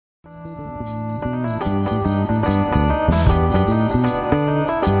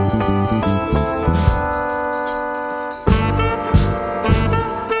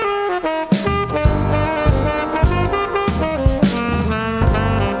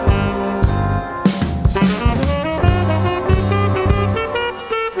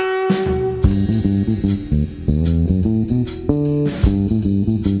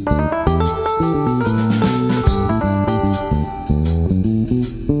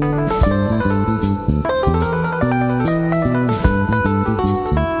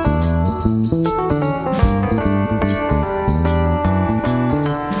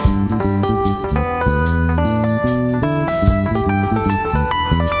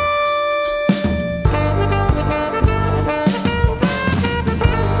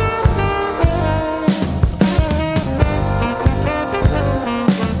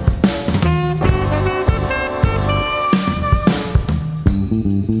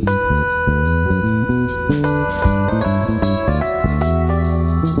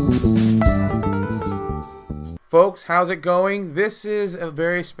Folks, how's it going? This is a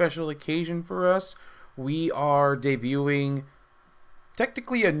very special occasion for us. We are debuting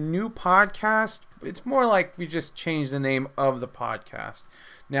technically a new podcast. It's more like we just changed the name of the podcast.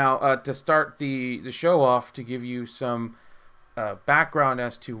 Now, to start the show off, to give you some background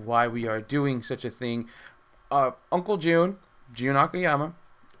as to why we are doing such a thing, Uncle Jun Akiyama,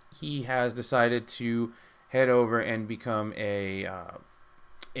 he has decided to head over and become a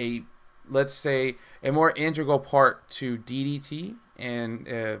let's say, a more integral part to DDT,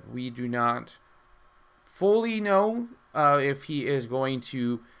 and we do not fully know if he is going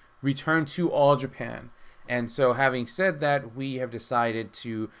to return to All Japan. And so, having said that, we have decided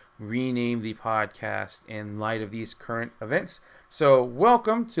to rename the podcast in light of these current events. So,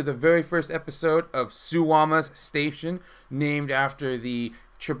 welcome to the very first episode of SUWAMA's Station, named after the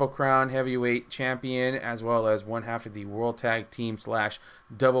Triple Crown Heavyweight Champion, as well as one half of the World Tag Team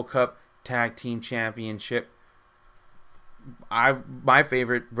 / Double Cup Tag Team Championship. My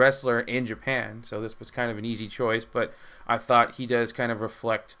favorite wrestler in Japan, so this was kind of an easy choice, but I thought he does kind of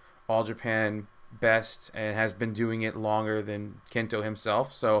reflect All Japan best and has been doing it longer than Kento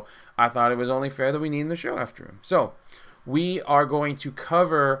himself, so I thought it was only fair that we named the show after him. So we are going to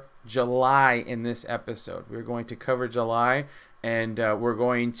cover July in this episode. We're going to cover July, and we're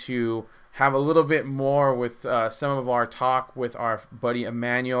going to have a little bit more with some of our talk with our buddy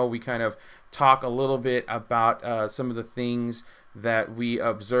Emmanuel. We kind of talk a little bit about some of the things that we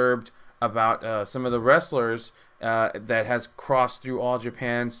observed about some of the wrestlers that has crossed through All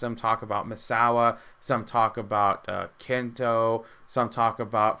Japan. Some talk about Misawa, some talk about Kento, some talk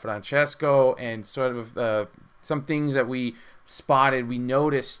about Francesco, and sort of some things that we spotted, we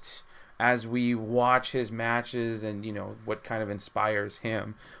noticed as we watch his matches, and you know what kind of inspires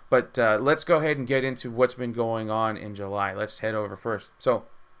him. But let's go ahead and get into what's been going on in July. Let's head over first. So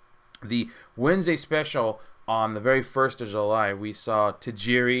the Wednesday special on the very 1st of July, we saw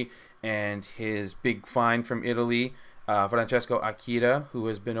Tajiri and his big find from Italy, Francesco Akira, who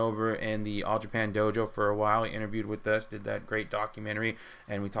has been over in the All Japan Dojo for a while. He interviewed with us, did that great documentary,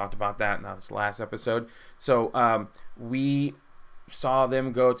 and we talked about that in this last episode. So we saw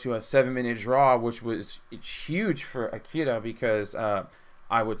them go to a 7-minute draw, which was huge for Akira, because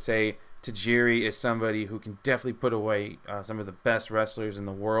I would say Tajiri is somebody who can definitely put away some of the best wrestlers in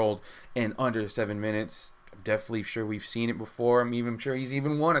the world in under 7 minutes. I'm definitely sure we've seen it before. I'm even sure he's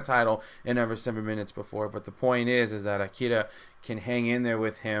even won a title in over 7 minutes before. But the point is that Akira can hang in there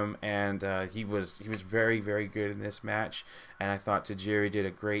with him, and he was very, very good in this match. And I thought Tajiri did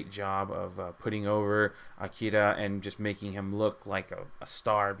a great job of putting over Akira and just making him look like a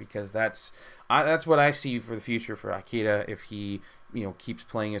star, because that's what I see for the future for Akira if he keeps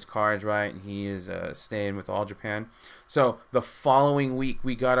playing his cards right and he is staying with All Japan. So the following week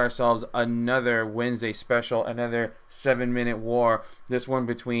we got ourselves another Wednesday special, another 7-minute war. This one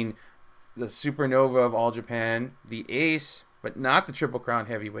between the Supernova of All Japan, the Ace, but not the Triple Crown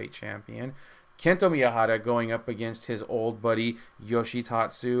Heavyweight Champion, Kento Miyahara, going up against his old buddy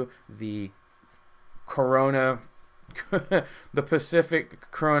Yoshitatsu, the Corona, the Pacific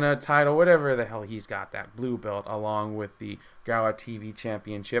Corona title, whatever the hell he's got, that blue belt, along with the Gawa TV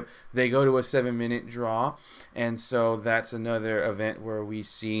Championship. They go to a 7-minute draw, and so that's another event where we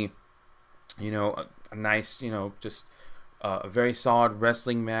see, a nice, just a very solid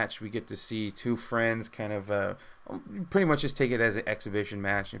wrestling match. We get to see two friends kind of pretty much just take it as an exhibition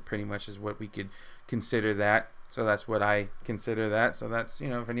match. It pretty much is what we could consider that. So that's what I consider that. So that's,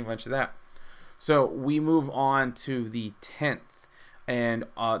 pretty much that. So we move on to the 10th, and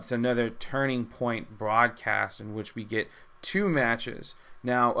it's another Turning Point broadcast in which we get two matches.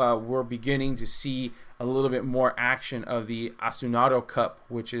 Now we're beginning to see a little bit more action of the Asunado Cup,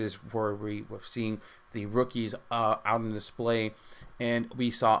 which is where we're seeing the rookies out on display. And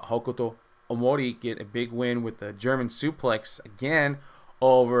we saw Hokuto Omori get a big win with the German suplex again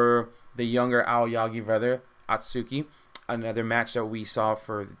over the younger Aoyagi brother, Atsuki. Another match that we saw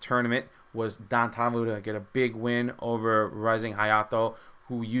for the tournament was Dan Tamura get a big win over Rising Hayato,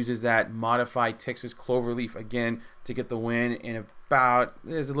 who uses that modified Texas Cloverleaf again to get the win in about,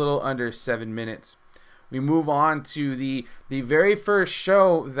 it's a little under 7 minutes. We move on to the very first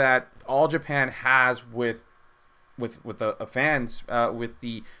show that All Japan has with the fans, with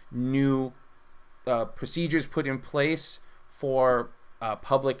the new procedures put in place for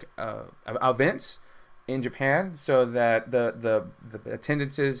public events in Japan, so that the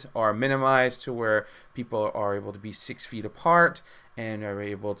attendances are minimized to where people are able to be 6 feet apart and are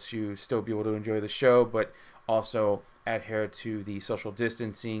able to still be able to enjoy the show, but also adhere to the social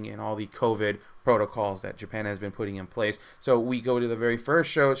distancing and all the COVID protocols that Japan has been putting in place. So we go to the very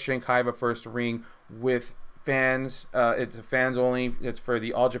first show, Shinkaiba First Ring, with fans. It's fans only. It's for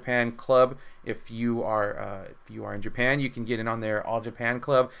the All Japan Club. If you are in Japan, you can get in on their All Japan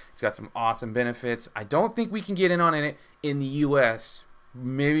Club. It's got some awesome benefits. I don't think we can get in on it in the U.S.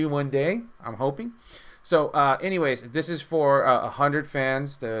 Maybe one day. I'm hoping. So, anyways, this is for 100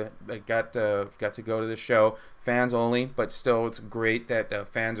 fans that got to go to the show. Fans only, but still, it's great that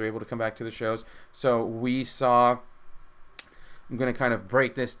fans are able to come back to the shows. So we saw. I'm going to kind of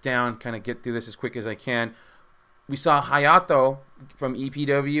break this down, kind of get through this as quick as I can. We saw Hayato from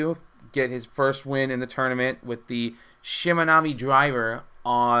EPW get his first win in the tournament with the Shimanami driver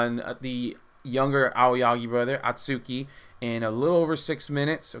on the younger Aoyagi brother, Atsuki, in a little over 6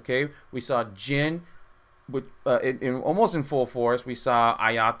 minutes. Okay, we saw Jin with almost in full force. We saw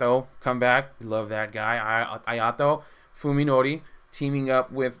Ayato come back. We love that guy, Ayato Fuminori, teaming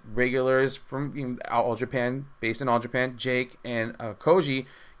up with regulars from All Japan, based in All Japan. Jake and Koji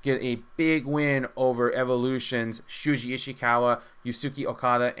get a big win over Evolution's Shuji Ishikawa, Yusuke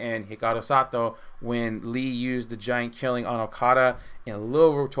Okada, and Hikaru Sato when Lee used the giant killing on Okada in a little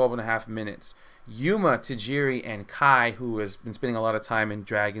over 12.5 minutes. Yuma, Tajiri, and Kai, who has been spending a lot of time in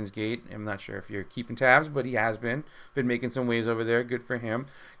Dragon's Gate, I'm not sure if you're keeping tabs, but he has been making some waves over there. Good for him.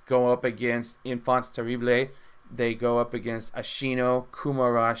 Go up against Infants Terrible. They go up against Ashino,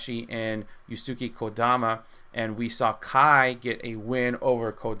 Kumarashi, and Yusuke Kodama. And we saw Kai get a win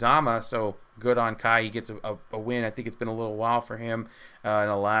over Kodama. So good on Kai. He gets a win. I think it's been a little while for him in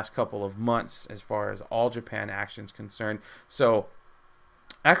the last couple of months as far as All Japan action is concerned. So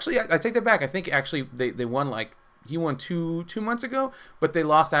actually, I take that back. I think actually they won he won two months ago, but they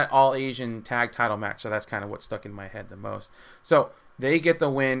lost that All Asian tag title match. So that's kind of what stuck in my head the most. So they get the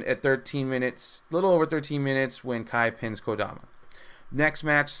win at 13 minutes, a little over 13 minutes, when Kai pins Kodama. Next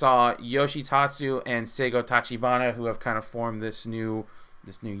match saw Yoshitatsu and Seigo Tachibana, who have kind of formed this new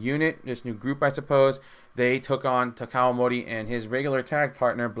unit, this new group, I suppose. They took on Takao Mori and his regular tag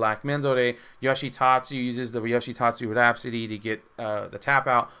partner, Black Menzore. Yoshitatsu uses the Yoshitatsu Rhapsody to get the tap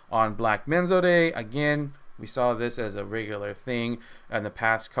out on Black Menzore. Again, we saw this as a regular thing in the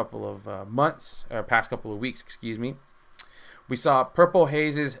past couple of weeks, excuse me. We saw Purple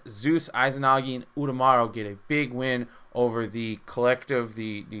Haze's Zeus, Izanagi, and Udamaro get a big win over the collective,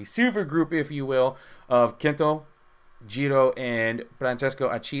 the super group, if you will, of Kento, Jiro, and Francesco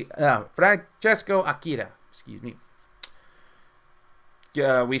Akira. Excuse me.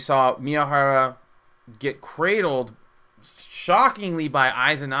 We saw Miyahara get cradled shockingly by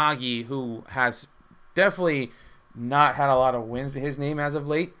Izanagi, who has definitely not had a lot of wins to his name as of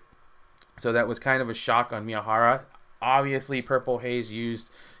late. So that was kind of a shock on Miyahara. Obviously, Purple Haze used,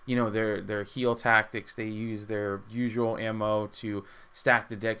 their heel tactics. They used their usual MO to stack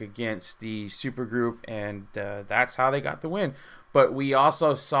the deck against the supergroup, and that's how they got the win. But we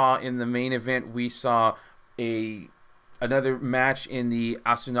also saw in the main event, we saw another match in the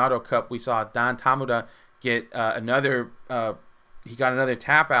Asunado Cup. We saw Dan Tamura get another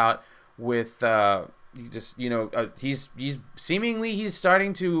tap out with he's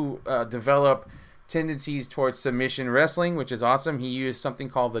starting to develop tendencies towards submission wrestling, which is awesome. He used something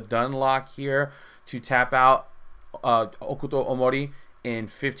called the Dunlock here to tap out Okuto Omori in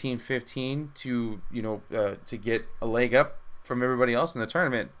 15-15 to get a leg up from everybody else in the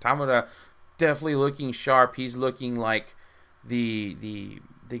tournament. Tamura definitely looking sharp. He's looking like the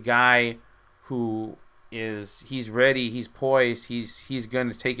guy who he's ready, he's poised, he's going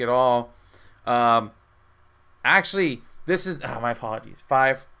to take it all. Actually, this is my apologies.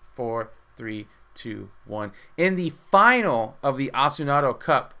 5, 4, 3, 2, 1. In the final of the Asunado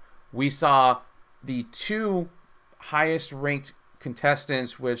Cup, we saw the two highest ranked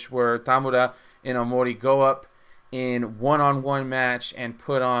contestants, which were Tamura and Omori, go up in one-on-one match and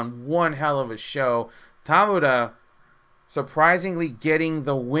put on one hell of a show. Tamura surprisingly getting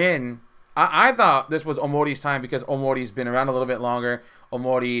the win. I thought this was Omori's time because Omori's been around a little bit longer.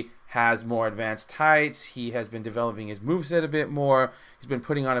 Omori has more advanced tights. He has been developing his moveset a bit more. He's been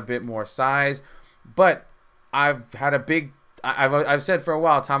putting on a bit more size. But I've said for a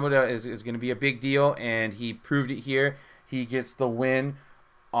while Tamura is going to be a big deal, and he proved it here. He gets the win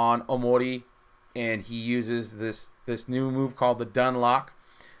on Omori, and he uses this new move called the Dunlock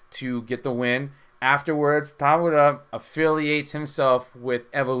to get the win. Afterwards, Tamura affiliates himself with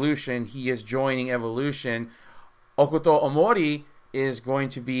Evolution. He is joining Evolution. Hokuto Omori is going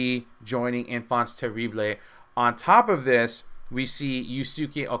to be joining Enfants Terribles. On top of this, we see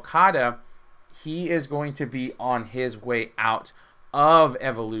Yusuke Okada. He is going to be on his way out of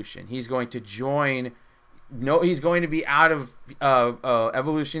Evolution. He's going to join... No, he's going to be out of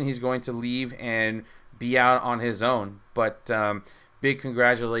Evolution. He's going to leave and be out on his own. But big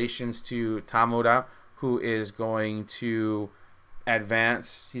congratulations to Tamura, who is going to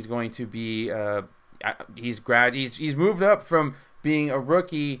advance. He's going to be he's moved up from being a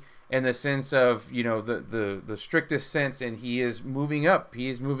rookie in the sense of, you know, the strictest sense, and he is moving up. He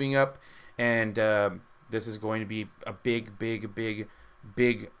is moving up, and this is going to be a big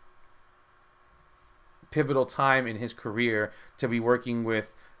pivotal time in his career to be working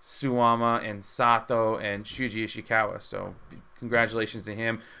with SUWAMA and Sato and Shuji Ishikawa. So congratulations to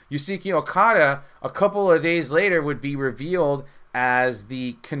him. Yusuke Okada, a couple of days later, would be revealed as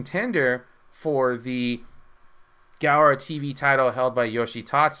the contender for the Gaora TV title held by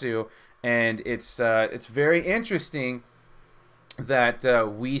Yoshitatsu. And it's very interesting that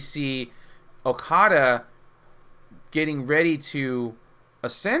we see Okada getting ready to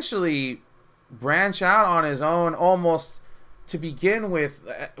essentially branch out on his own, almost to begin with,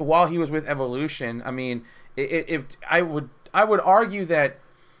 while he was with Evolution. I mean, I would argue that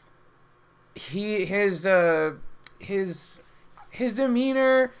his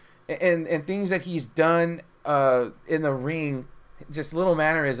demeanor and things that he's done in the ring, just little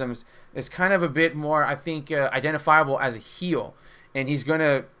mannerisms, is kind of a bit more, I think, identifiable as a heel. And he's going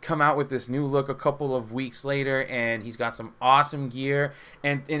to come out with this new look a couple of weeks later, and he's got some awesome gear.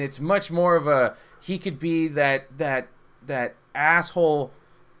 And it's much more of a, he could be that asshole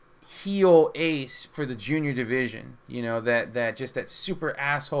heel ace for the junior division. You know, that super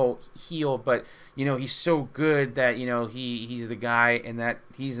asshole heel, but, you know, he's so good that, you know, he's the guy, and that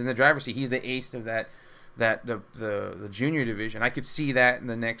he's in the driver's seat. He's the ace of the junior division. I could see that in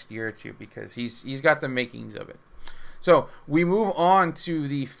the next year or two, because he's got the makings of it. So we move on to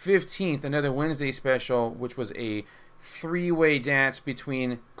the 15th, another Wednesday special, which was a three-way dance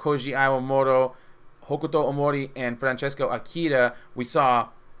between Koji Iwamoto, Hokuto Omori, and Francesco Akira. We saw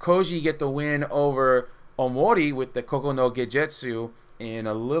Koji get the win over Omori with the Koko no Gejetsu in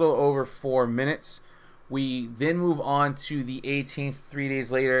a little over 4 minutes. We then move on to the 18th, 3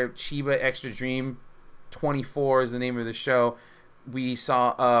 days later, Chiba Extra Dream 24 is the name of the show. We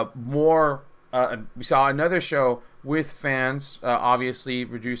saw another show with fans, obviously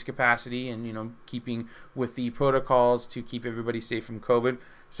reduced capacity, and, you know, keeping with the protocols to keep everybody safe from COVID.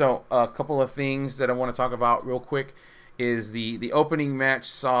 So a couple of things that I want to talk about real quick is the opening match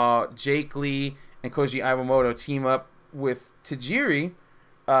saw Jake Lee and Koji Iwamoto team up with Tajiri.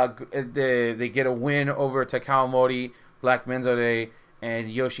 They get a win over Takao Mori, Black Menzore,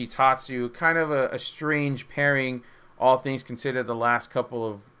 and Yoshitatsu. Kind of a strange pairing, all things considered, the last couple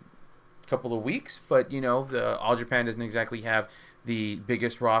of weeks, but, you know, All Japan doesn't exactly have the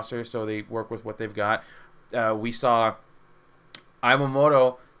biggest roster, so they work with what they've got. We saw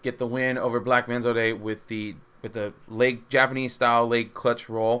Iwamoto get the win over Black Menzore with the Japanese style leg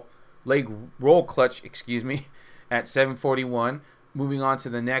roll clutch, at 7:41. Moving on to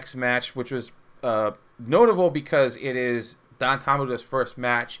the next match, which was notable because it is Don Tamura's first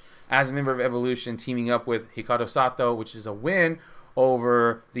match as a member of Evolution, teaming up with Hikaru Sato, which is a win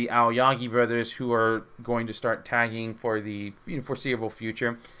over the Aoyagi brothers, who are going to start tagging for the foreseeable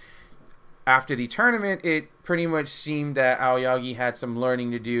future. After the tournament, it pretty much seemed that Aoyagi had some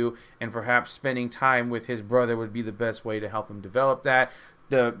learning to do, and perhaps spending time with his brother would be the best way to help him develop that.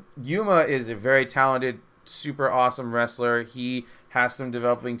 Yuma is a very talented, super awesome wrestler. He has some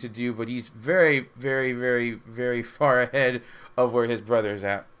developing to do, but he's very, very, very, very far ahead of where his brother's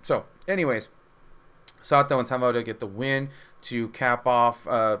at. So, anyways, Sato and Tamura get the win to cap off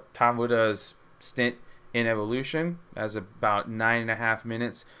Tamura's stint in Evolution, as about 9.5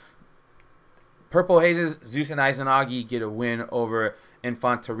 minutes. Purple Hazes, Zeus and Izanagi get a win over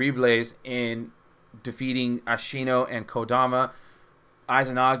Enfants Terribles in defeating Ashino and Kodama.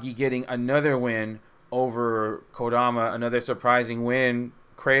 Izanagi getting another win over Kodama, another surprising win.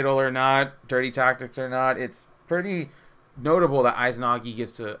 Cradle or not, dirty tactics or not, it's pretty notable that Izanagi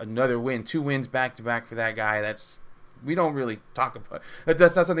gets another win. 2 wins back to back for that guy. We don't really talk about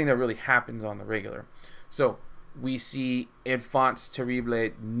that's not something that really happens on the regular. So we see Enfants Terrible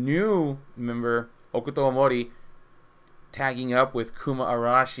new member Okuto Omori tagging up with Kuma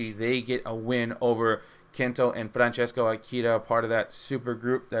Arashi. They get a win over Kento and Francesco Akira, part of that super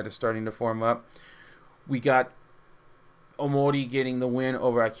group that is starting to form up. We got Omori getting the win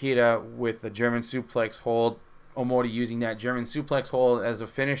over Akira with the German suplex hold. Omori using that German suplex hold as a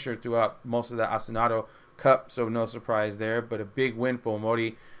finisher throughout most of the Asunado Cup, so no surprise there. But a big win for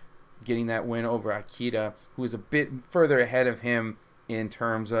Omori, getting that win over Akira, who is a bit further ahead of him in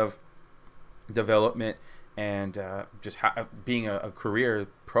terms of development and just being a career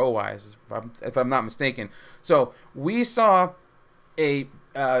pro-wise, if I'm not mistaken. So we saw a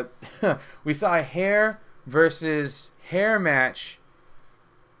hair versus hair match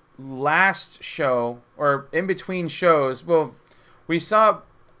last show, or in between shows. Well, we saw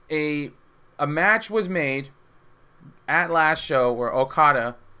a match was made at last show where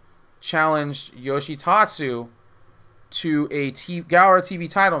Okada challenged Yoshitatsu to a Gaora TV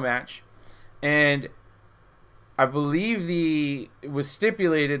title match, and I believe it was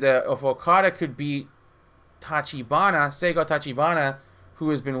stipulated that if Okada could beat Seigo Tachibana, who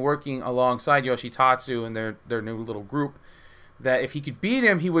has been working alongside Yoshitatsu and their new little group, that if he could beat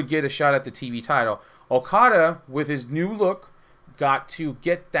him, he would get a shot at the TV title. Okada, with his new look, got to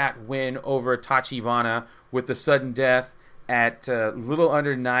get that win over Tachibana with the sudden death at little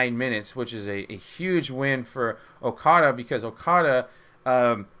under 9 minutes, which is a huge win for Okada, because Okada,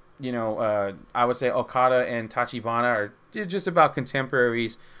 I would say Okada and Tachibana are just about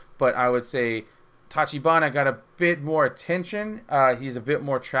contemporaries, but I would say Tachibana got a bit more attention. He's a bit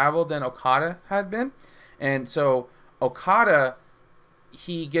more traveled than Okada had been. And so Okada,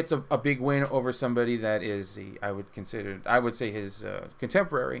 he gets a big win over somebody that is, I would say his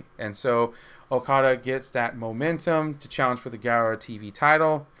contemporary. And so Okada gets that momentum to challenge for the Gaora TV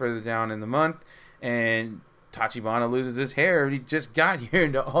title further down in the month. And Tachibana loses his hair. He just got here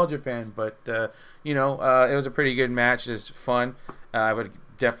into All Japan. But, it was a pretty good match. It's fun. I would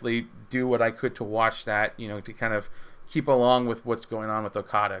definitely do what I could to watch that, to kind of keep along with what's going on with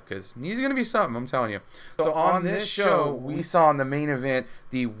Okada, because he's going to be something, I'm telling you. So on this show, we saw in the main event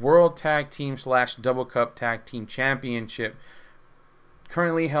the World Tag Team / Double Cup Tag Team Championship,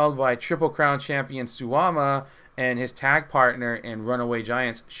 currently held by Triple Crown champion SUWAMA and his tag partner and Runaway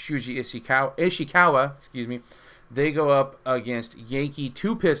Giants Shuji Ishikawa. They go up against Yankee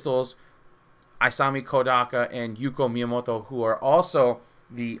 2 Pistols, Isami Kodaka, and Yuko Miyamoto, who are also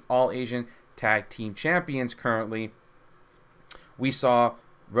the All-Asian Tag Team Champions currently. We saw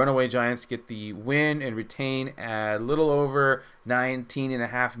Runaway Giants get the win and retain a little over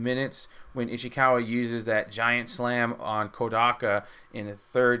 19.5 minutes when Ishikawa uses that giant slam on Kodaka in the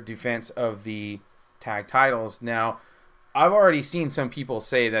third defense of the tag titles. Now, I've already seen some people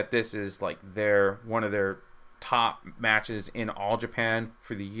say that this is like one of their top matches in All Japan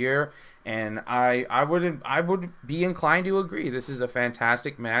for the year, and I would be inclined to agree. This is a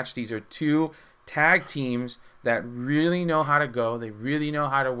fantastic match. These are 2 tag teams that really know how to go. They really know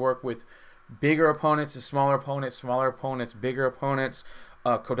how to work with bigger opponents to smaller opponents, bigger opponents.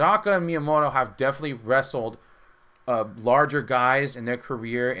 Kodaka and Miyamoto have definitely wrestled larger guys in their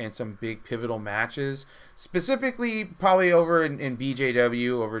career in some big pivotal matches, specifically probably over in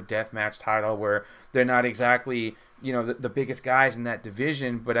BJW, over Deathmatch title, where they're not exactly the biggest guys in that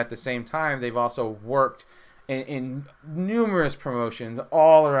division, but at the same time they've also worked in numerous promotions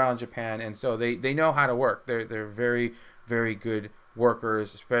all around Japan, and so they know how to work. They're very, very good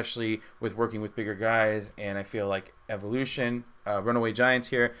workers, especially with working with bigger guys. And I feel like Evolution, Runaway Giants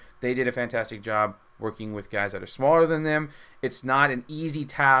here, they did a fantastic job working with guys that are smaller than them. It's not an easy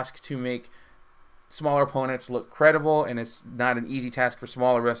task to make smaller opponents look credible, and it's not an easy task for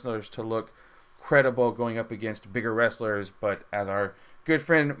smaller wrestlers to look credible going up against bigger wrestlers. But as our good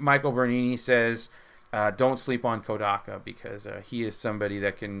friend Michael Bernini says, don't sleep on Kodaka, because he is somebody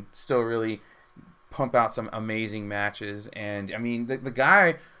that can still really pump out some amazing matches. And I mean, the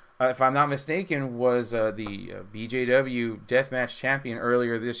guy, if I'm not mistaken, was the BJW Deathmatch champion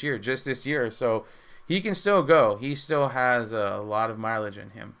earlier this year, just this year. So he can still go. He still has a lot of mileage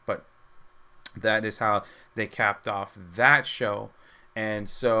in him. But that is how they capped off that show. And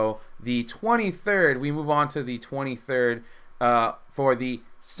so the 23rd, we move on to the 23rd for the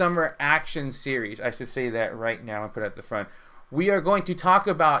Summer Action Series. I should say that right now and put it at the front. we are going to talk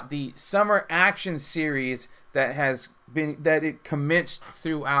about the Summer Action Series that it commenced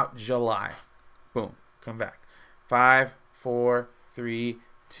throughout July. Boom. Come back. 5, 4, 3,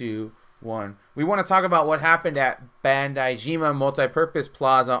 2, 1. We want to talk about what happened at Bandaijima Multipurpose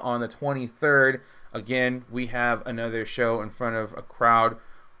Plaza on the 23rd. Again, we have another show in front of a crowd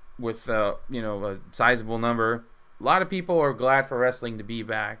with a sizable number. A lot of people are glad for wrestling to be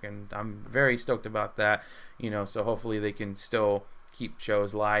back, and I'm very stoked about that. So hopefully they can still keep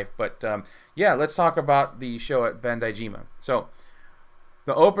shows live. But let's talk about the show at Bandaijima. So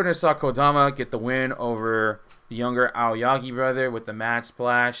the opener saw Kodama get the win over the younger Aoyagi brother with the Mad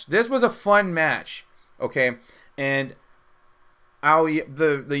Splash. This was a fun match, okay? And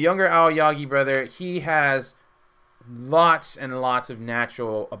the younger Aoyagi brother, he has lots and lots of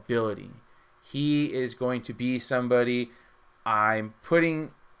natural ability. He is going to be somebody, I'm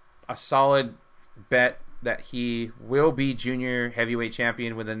putting a solid bet that he will be junior heavyweight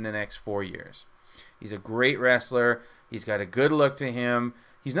champion within the next 4 years. He's a great wrestler. He's got a good look to him.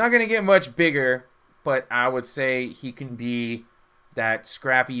 He's not going to get much bigger, but I would say he can be that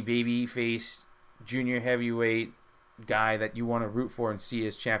scrappy baby face junior heavyweight guy that you want to root for and see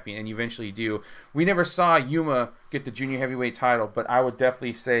as champion, and you eventually do. We never saw Yuma get the junior heavyweight title, but I would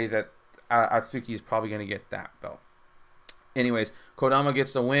definitely say that Atsuki is probably going to get that belt. Anyways, Kodama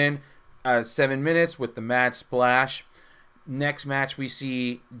gets the win 7 minutes with the Mad Splash. Next match, we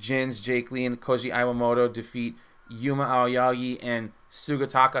see Jin's Jake Lee and Koji Iwamoto defeat Yuma Aoyagi and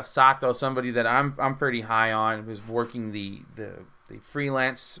Sugataka Sato, somebody that I'm pretty high on, who's working the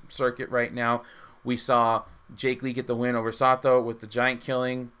freelance circuit right now. We saw Jake Lee get the win over Sato with the giant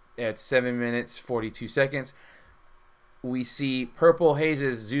killing at 7 minutes 42 seconds. We see Purple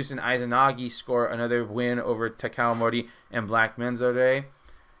Haze's Zeus and Izanagi score another win over Takao Mori and Black Menzore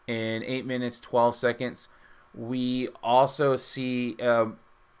in 8 minutes 12 seconds. We also see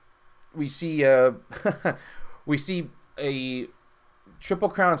we see a Triple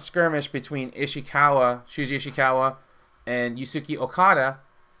Crown skirmish between Shuji Ishikawa and Yusuke Okada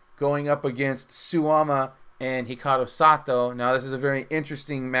going up against Suwama and Hikaru Sato. Now, this is a very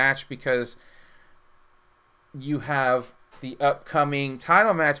interesting match because you have the upcoming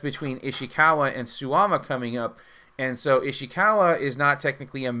title match between Ishikawa and Suwama coming up. And so Ishikawa is not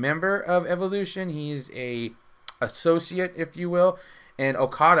technically a member of Evolution. He's a associate, if you will. And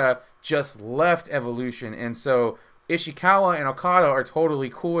Okada just left Evolution. And so Ishikawa and Okada are totally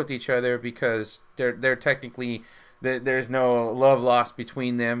cool with each other because they're technically... There's no love lost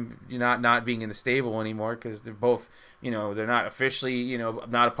between them, not being in the stable anymore, because they're both, they're not officially,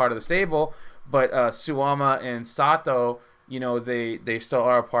 not a part of the stable. But Suwama and Sato, they still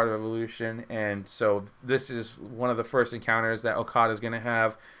are a part of Evolution, and so this is one of the first encounters that Okada's going to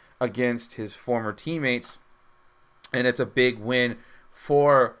have against his former teammates, and it's a big win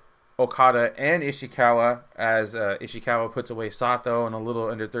for Okada and Ishikawa as Ishikawa puts away Sato in a little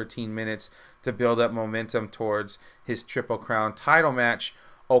under 13 minutes to build up momentum towards his Triple Crown title match.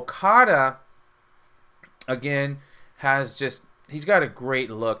 Okada, again, he's got a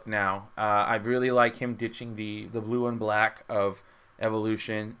great look now. I really like him ditching the blue and black of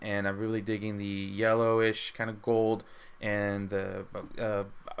Evolution, and I'm really digging the yellowish kind of gold, and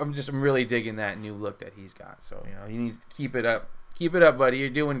I'm really digging that new look that he's got. So, you need to keep it up. Keep it up, buddy. You're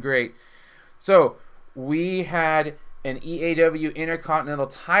doing great. So, we had an EAW Intercontinental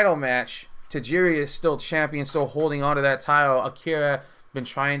title match. Tajiri is still champion, still holding on to that title. Akira been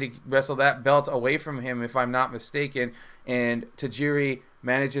trying to wrestle that belt away from him, if I'm not mistaken. And Tajiri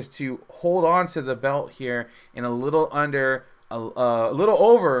manages to hold on to the belt here in a little over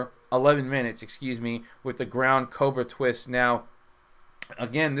 11 minutes, with the ground Cobra twist. Now,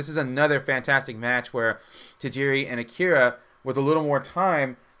 again, this is another fantastic match where Tajiri and Akira, with a little more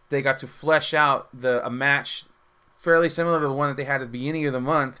time, they got to flesh out a match fairly similar to the one that they had at the beginning of the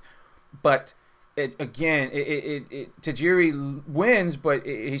month. But Tajiri wins, but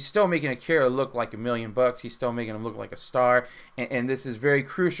he's still making Akira look like $1 million. He's still making him look like a star, and this is very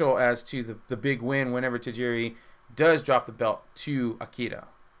crucial as to the big win whenever Tajiri does drop the belt to Akira.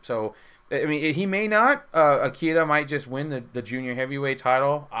 So, I mean, he may not. Akira might just win the junior heavyweight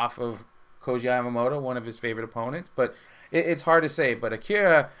title off of Koji Yamamoto, one of his favorite opponents, but it's hard to say. But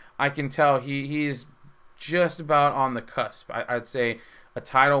Akira, I can tell he's just about on the cusp. I'd say a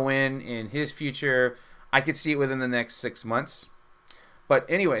title win in his future, I could see it within the next 6 months. But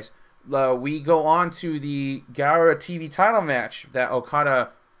anyways, we go on to the Gaora TV title match that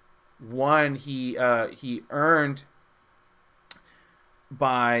Okada won. He earned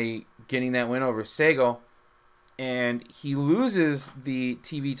by getting that win over Sego, and he loses the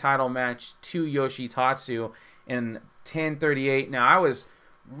TV title match to Yoshitatsu. in 10:38. Now, I was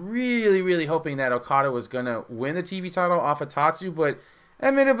really, really hoping that Okada was going to win the TV title off of Tatsu, but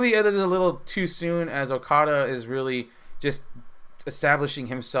admittedly, it is a little too soon, as Okada is really just establishing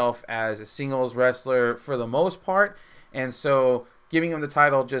himself as a singles wrestler for the most part, and so giving him the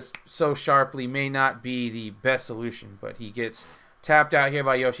title just so sharply may not be the best solution. But he gets tapped out here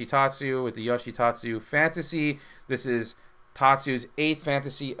by Yoshitatsu with the Yoshitatsu Fantasy. This is Tatsu's 8th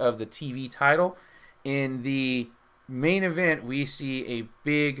fantasy of the TV title. In the main event, we see a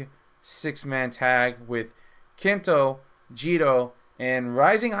big 6-man tag with Kento, Jiro, and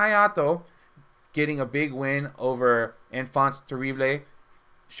Rising Hayato getting a big win over Enfants Terrible,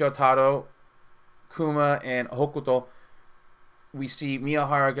 Shotaro, Kuma, and Hokuto. We see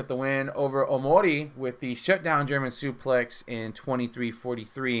Miyahara get the win over Omori with the shutdown German suplex in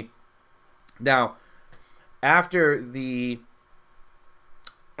 23:43. Now, after the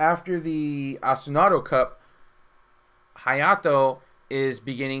Asunado Cup, Hayato is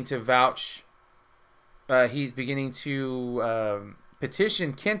beginning to vouch. He's beginning to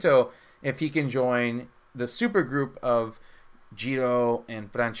petition Kento if he can join the super group of Jiro and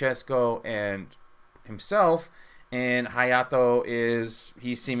Francesco and himself. And Hayato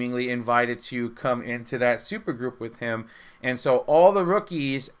he's seemingly invited to come into that super group with him. And so all the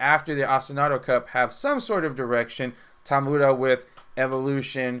rookies after the Asunado Cup have some sort of direction. Tamura with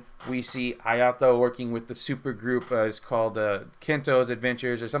Evolution. We see Hayato working with the super group. It's called Kento's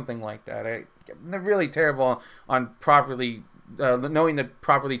Adventures or something like that. I'm really terrible on properly knowing the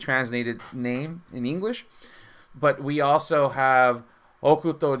properly translated name in English. But we also have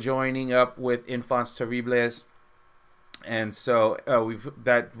Hokuto joining up with Enfants Terribles. And so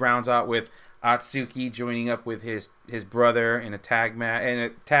that rounds out with Atsuki joining up with his brother in a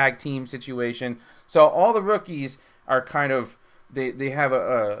tag team situation. So all the rookies are kind of they have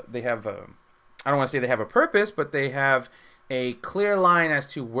a I don't want to say they have a purpose, but they have a clear line as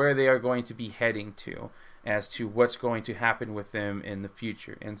to where they are going to be heading to, as to what's going to happen with them in the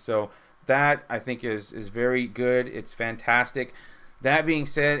future. And so that, I think, is very good. It's fantastic. That being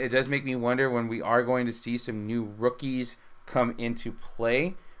said, it does make me wonder when we are going to see some new rookies come into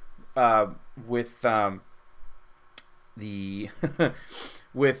play with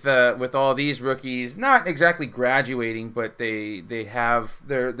with all these rookies not exactly graduating, but they have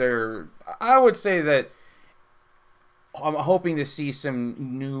their I would say that I'm hoping to see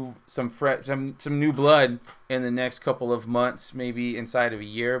some new blood in the next couple of months, maybe inside of a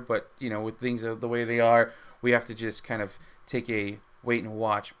year. But with things the way they are, we have to just kind of take a wait and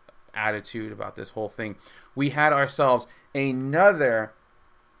watch attitude about this whole thing. We had ourselves another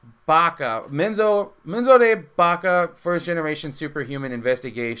Baka Menzo de Baka First Generation Superhuman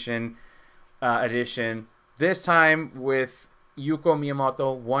Investigation edition. This time with Yuko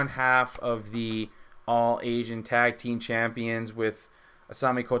Miyamoto, one half of the All Asian Tag Team Champions with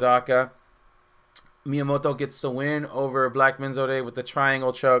Asami Kodaka. Miyamoto gets the win over Black Menzode with the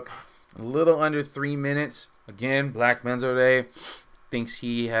triangle choke. A little under 3 minutes. Again, Black Menzode thinks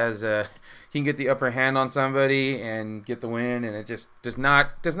he can get the upper hand on somebody and get the win, and it just does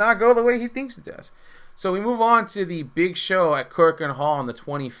not go the way he thinks it does. So we move on to the big show at Korakuen Hall on the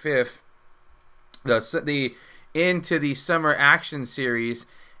 25th, into the Summer Action Series,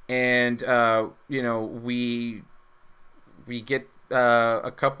 and we get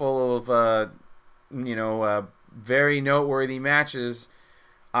a couple of very noteworthy matches.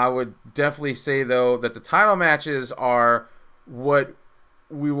 I would definitely say, though, that the title matches are what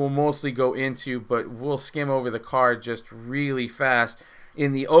we will mostly go into, but we'll skim over the card just really fast.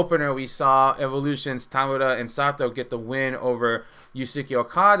 In the opener, we saw Evolution's Tamura and Sato get the win over Yusuke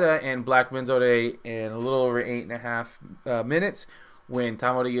Okada and Black Menzode in a little over 8.5 minutes, when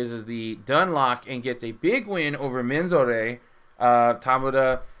Tamura uses the Dunlock and gets a big win over Menzode.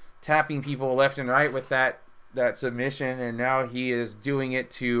 Tamura tapping people left and right with that submission, and now he is doing it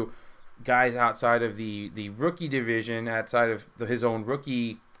to guys outside of the rookie division, outside of his own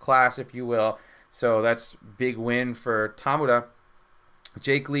rookie class, if you will. So that's big win for Tamura.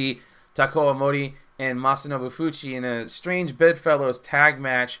 Jake Lee, Takao Mori, and Masanobu Fuchi in a strange Bedfellows tag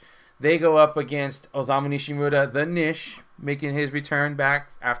match. They go up against Osamu Nishimura, the Nish, making his return back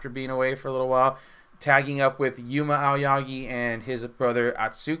after being away for a little while, tagging up with Yuma Aoyagi and his brother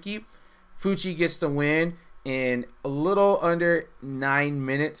Atsuki. Fuchi gets the win in a little under 9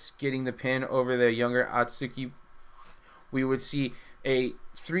 minutes, getting the pin over the younger Atsuki. We would see a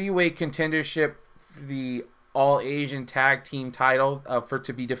 3-way contendership for the All-Asian Tag Team title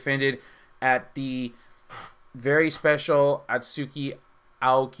to be defended at the very special Atsuki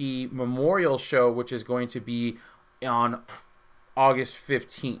Aoki Memorial Show, which is going to be on August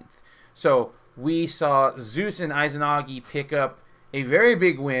 15th. So we saw Zeus and Izanagi pick up a very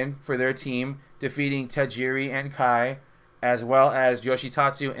big win for their team, defeating Tajiri and Kai, as well as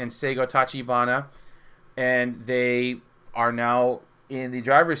Yoshitatsu and Seigo Tachibana. And they are now in the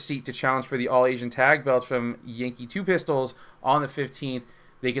driver's seat to challenge for the All-Asian Tag Belts from Yankee Two Pistols on the 15th.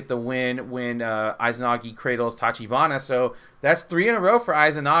 They get the win when Izanagi cradles Tachibana. So that's 3 in a row for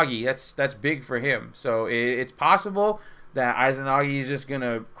Izanagi. That's big for him. So it's possible that Izanagi is just going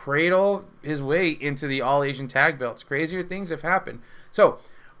to cradle his way into the All-Asian Tag Belts. Crazier things have happened. So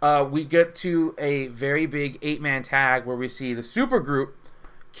we get to a very big 8-man tag where we see the super group,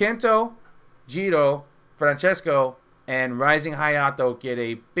 Kento, Jiro, Francesco, and Rising Hayato get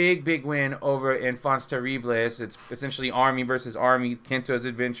a big win over Enfants Terribles. It's essentially Army versus Army, Kento's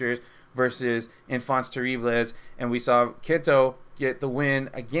Adventures versus Enfants Terribles. And we saw Kento get the win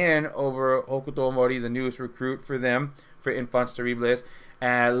again over Hokuto Omori, the newest recruit for them, for Enfants Terribles,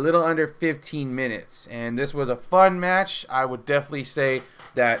 at a little under 15 minutes. And this was a fun match. I would definitely say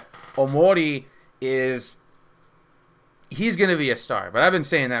that Omori he's going to be a star. But I've been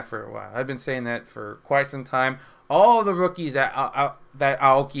saying that for a while. I've been saying that for quite some time. All the rookies that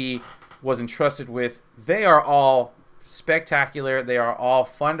Aoki was entrusted with, they are all spectacular. They are all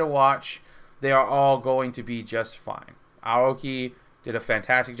fun to watch. They are all going to be just fine. Aoki did a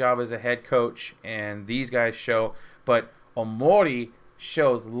fantastic job as a head coach, and these guys show. But Omori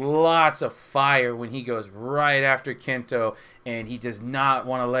shows lots of fire when he goes right after Kento, and he does not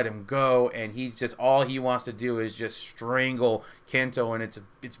want to let him go, and all he wants to do is just strangle Kento, and it's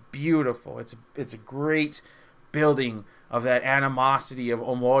beautiful. It's a great building of that animosity of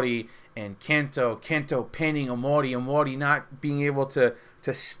Omori and Kento pinning Omori not being able to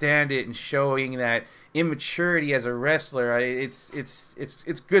stand it, and showing that immaturity as a wrestler. It's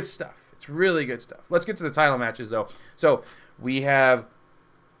good stuff. It's really good stuff. Let's get to the title matches though. So we have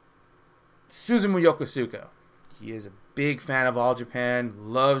Suzumu Yokosuka. He is a big fan of All Japan,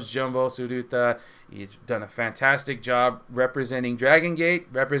 loves Jumbo Tsuruta. He's done a fantastic job representing Dragon Gate,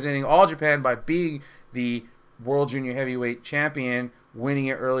 representing All Japan by being the World Junior Heavyweight Champion, winning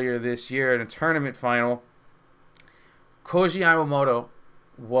it earlier this year in a tournament final. Koji Yamamoto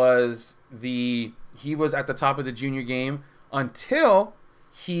was at the top of the junior game until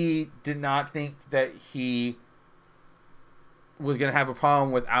he did not think that he was going to have a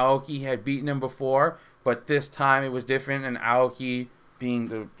problem with Aoki. He had beaten him before, but this time it was different, and Aoki, being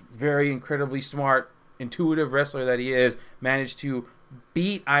the very incredibly smart, intuitive wrestler that he is, managed to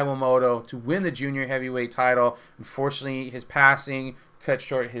beat Iwamoto to win the junior heavyweight title. Unfortunately, his passing cut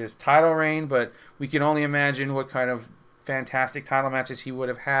short his title reign, but we can only imagine what kind of fantastic title matches he would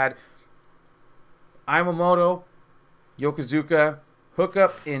have had. Iwamoto, Yokozuka hook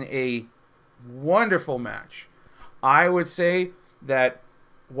up in a wonderful match. I would say that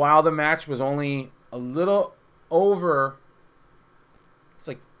while the match was only a little over, it's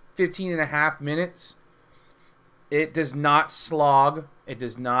like 15 and a half minutes, it does not slog. It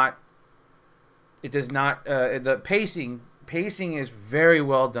does not, the pacing is very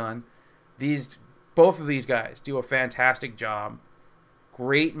well done. Both of these guys do a fantastic job.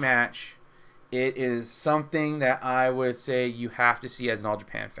 Great match. It is something that I would say you have to see as an All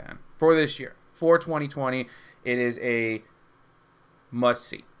Japan fan for this year. For 2020, it is a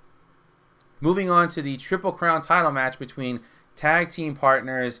must-see. Moving on to the Triple Crown title match between tag team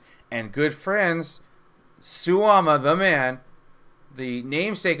partners and good friends, SUWAMA, the man, the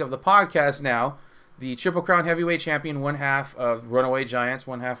namesake of the podcast now, the Triple Crown Heavyweight Champion, one half of Runaway Giants,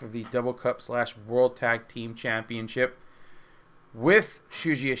 one half of the Double Cup / World Tag Team Championship, with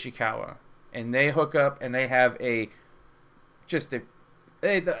Shuji Ishikawa. And they hook up, and they have they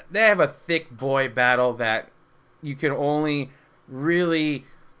have a thick boy battle that you can only really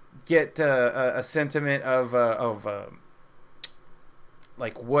get a sentiment of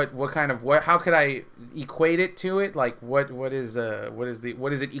like how could I equate it to it? Like what is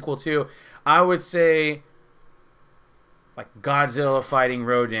it equal to? I would say like Godzilla fighting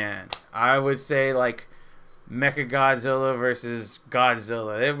Rodan. I would say like Mechagodzilla versus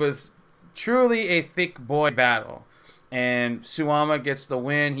Godzilla. It was truly a thick boy battle, and SUWAMA gets the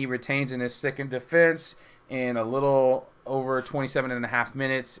win. He retains in his second defense in a little over 27 and a half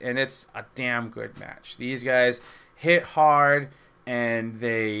minutes, and it's a damn good match. These guys hit hard, and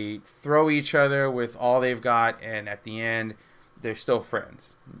they throw each other with all they've got, and at the end, they're still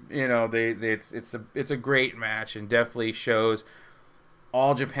friends. You know, it's a great match, and definitely shows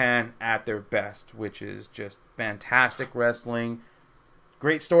All Japan at their best, which is just fantastic wrestling.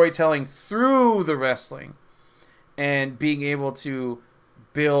 Great storytelling through the wrestling, and being able to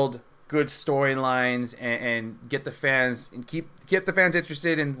build good storylines and get the fans and get the fans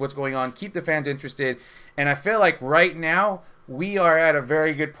interested in what's going on, keep the fans interested. And I feel like right now we are at a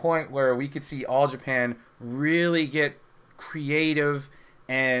very good point where we could see All Japan really get creative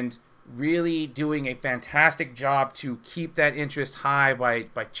and really doing a fantastic job to keep that interest high by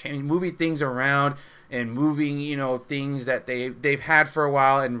moving things around and moving, things that they've had for a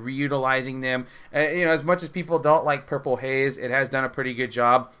while and reutilizing them. As much as people don't like Purple Haze, it has done a pretty good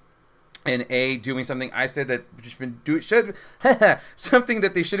job. And doing something I said that something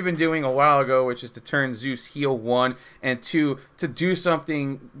that they should have been doing a while ago, which is to turn Zeus heel, 1, and 2, to do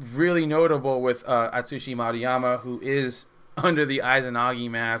something really notable with Atsushi Maruyama, who is under the Izanagi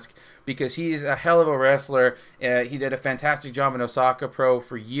mask, because he's a hell of a wrestler. He did a fantastic job in Osaka Pro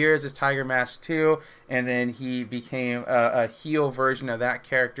for years as Tiger Mask 2, and then he became a heel version of that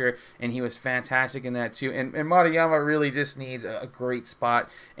character, and he was fantastic in that too. And Maruyama really just needs a great spot,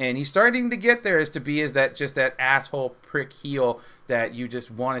 and he's starting to get there as that asshole prick heel that you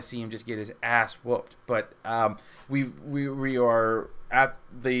just want to see him just get his ass whooped. But we are at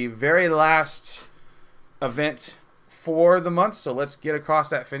the very last event for the month, so let's get across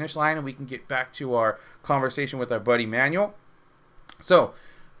that finish line and we can get back to our conversation with our buddy Manuel. So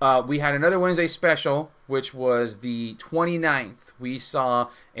we had another Wednesday special, which was the 29th. We saw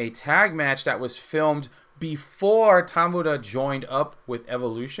a tag match that was filmed before Tamura joined up with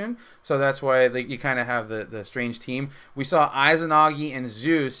Evolution, so that's why you kind of have the strange team. We saw Izanagi and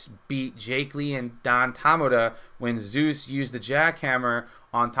Zeus beat Jake Lee and Don Tamura when Zeus used the jackhammer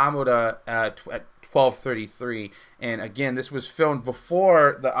on Tamura at 12:33. And again, this was filmed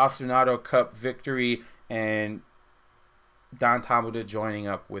before the Asunado Cup victory and Don Tamura joining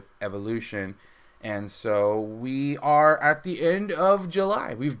up with Evolution. And so we are at the end of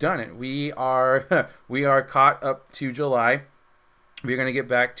July. We've done it. We are caught up to July. We're going to get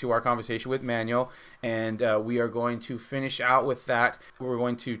back to our conversation with Manuel, and we are going to finish out with that. We're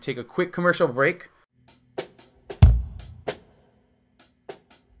going to take a quick commercial break.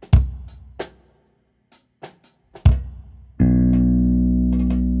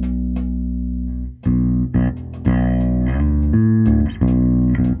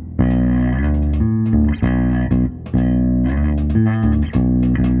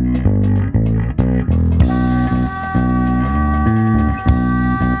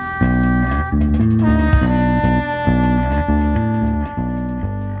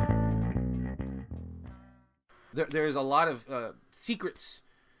 There's a lot of secrets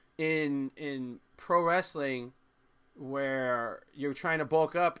in pro wrestling where you're trying to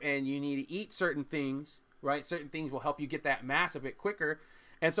bulk up and you need to eat certain things, right? Certain things will help you get that mass a bit quicker.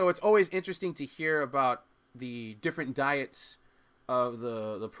 And so it's always interesting to hear about the different diets of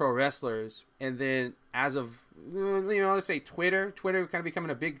the pro wrestlers. And then as of, let's say Twitter kind of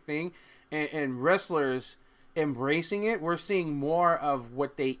becoming a big thing, and wrestlers embracing it. We're seeing more of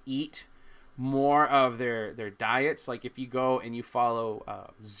what they eat, more of their diets. Like if you go and you follow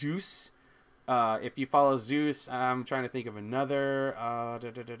Zeus, I'm trying to think of another.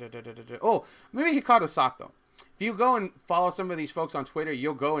 Maybe Hikaru Sato. If you go and follow some of these folks on Twitter,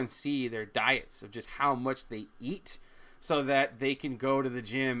 you'll go and see their diets of just how much they eat, so that they can go to the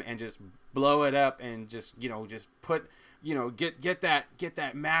gym and just blow it up and just put get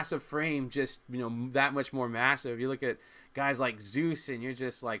that massive frame, just that much more massive. You look at guys like Zeus and you're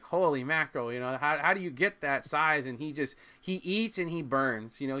just like, holy mackerel, how do you get that size? And he eats and he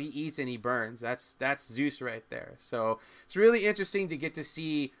burns, he eats and he burns. That's Zeus right there. So it's really interesting to get to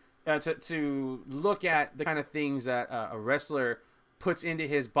see, to look at the kind of things that a wrestler puts into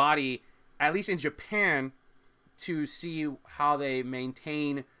his body, at least in Japan, to see how they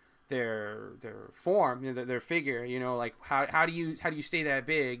maintain their form, their figure, like how do you stay that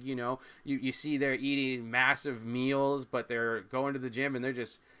big? You see they're eating massive meals, but they're going to the gym and they're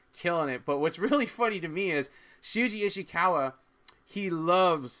just killing it. But what's really funny to me is Shuji Ishikawa, he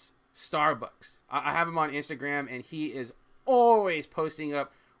loves Starbucks. I have him on Instagram and he is always posting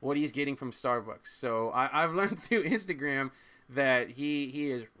up what he's getting from Starbucks. So I've learned through Instagram that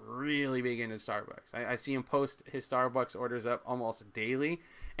he is really big into Starbucks. I see him post his Starbucks orders up almost daily.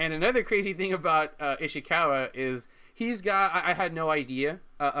 And another crazy thing about Ishikawa is he's got, I had no idea.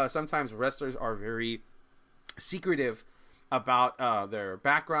 Sometimes wrestlers are very secretive about their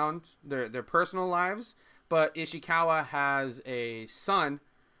background, their personal lives. But Ishikawa has a son,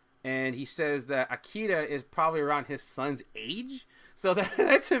 and he says that Akira is probably around his son's age. So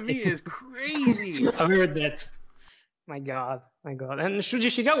that to me is crazy. I heard that. My God. And Shuji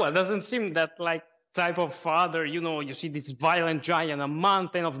Ishikawa doesn't seem that like type of father. You see this violent giant, a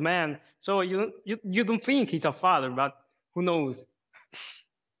mountain of men. So you don't think he's a father, but who knows?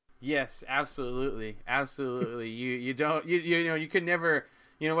 Yes, absolutely, absolutely. You don't you know you could never,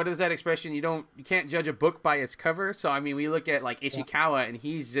 you know, what is that expression? You can't judge a book by its cover. So I mean, we look at like Yeah. Ishikawa, and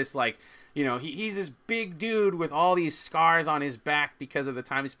he's just like, you know, he's this big dude with all these scars on his back because of the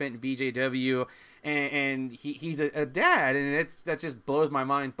time he spent in BJW, and he's a dad, and that just blows my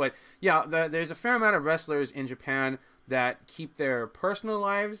mind. But yeah, there's a fair amount of wrestlers in Japan that keep their personal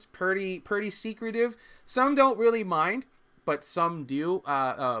lives pretty secretive. Some don't really mind, but some do.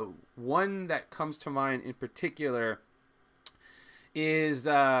 One that comes to mind in particular is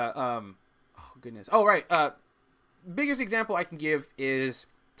oh goodness. Oh right. Biggest example I can give is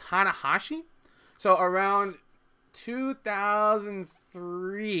Tanahashi. So around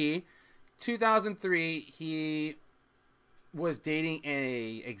 2003, he was dating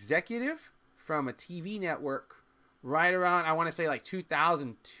a executive from a TV network right around, I want to say like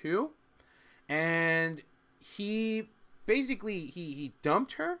 2002, and he basically he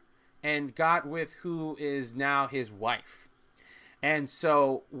dumped her and got with who is now his wife. And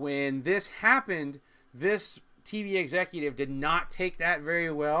so when this happened, this TV executive did not take that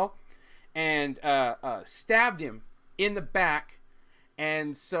very well, and stabbed him in the back.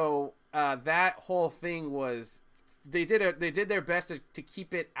 And so that whole thing was, they did their best to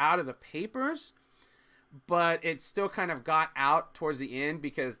keep it out of the papers, but it still kind of got out towards the end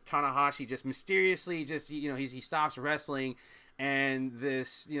because Tanahashi just mysteriously he stops wrestling, and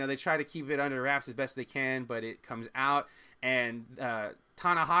this, you know, they try to keep it under wraps as best they can, but it comes out. And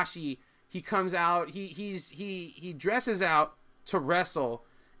Tanahashi, he comes out, he dresses out to wrestle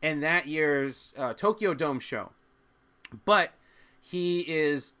in that year's Tokyo Dome show, but he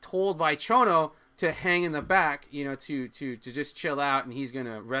is told by Chono to hang in the back, you know, to just chill out, and he's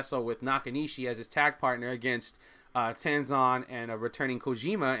gonna wrestle with Nakanishi as his tag partner against Tenzan and a returning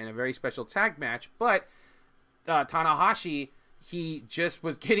Kojima in a very special tag match. But Tanahashi, he just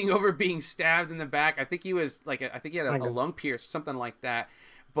was getting over being stabbed in the back. I think he was like, I think he had a lung pierce, something like that.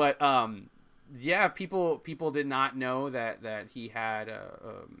 But yeah, people did not know that he had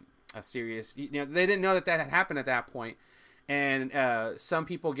a serious, you know, they didn't know that had happened at that point. And some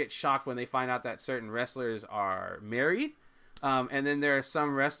people get shocked when they find out that certain wrestlers are married. And then there are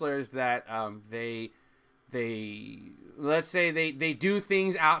some wrestlers that they let's say they do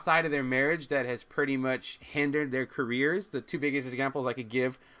things outside of their marriage that has pretty much hindered their careers. The two biggest examples I could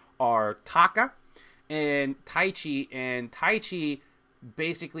give are Taka and Taichi. And Taichi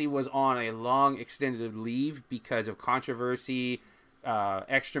basically was on a long extended leave because of controversy,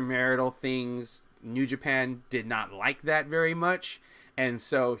 extramarital things. New Japan did not like that very much, and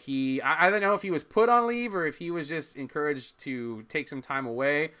so I don't know if he was put on leave or if he was just encouraged to take some time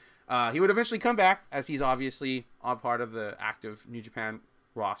away. He would eventually come back, as he's obviously a part of the active New Japan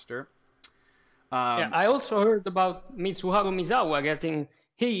roster. Yeah, I also heard about Mitsuharu Misawa getting,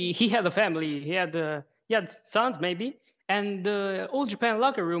 he had a family, he had sons maybe, and the All Japan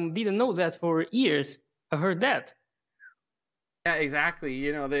locker room didn't know that for years. I heard that. Yeah, exactly.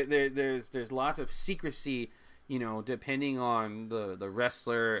 You know, there's lots of secrecy, you know, depending on the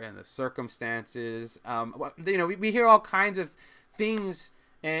wrestler and the circumstances. You know, we hear all kinds of things,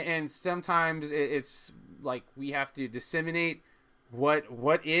 and sometimes it's like we have to disseminate what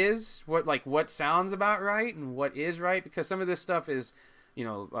sounds about right and what is right, because some of this stuff is, you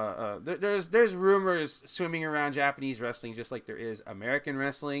know, there's rumors swimming around Japanese wrestling just like there is American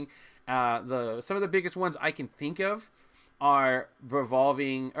wrestling. Some of the biggest ones I can think of are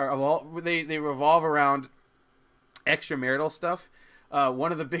they revolve around extramarital stuff.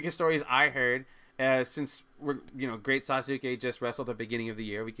 One of the biggest stories I heard, since Great Sasuke just wrestled at the beginning of the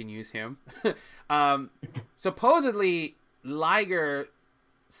year, we can use him. Supposedly Liger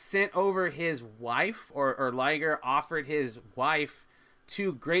sent over his wife, or Liger offered his wife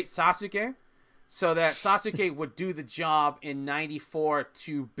to Great Sasuke so that Sasuke would do the job in '94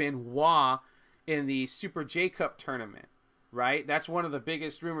 to Benoit in the Super J Cup tournament. Right, that's one of the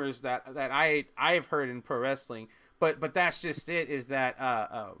biggest rumors that I've heard in pro wrestling. But that's just it. Is that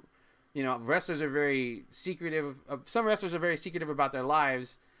you know, wrestlers are very secretive. Some wrestlers are very secretive about their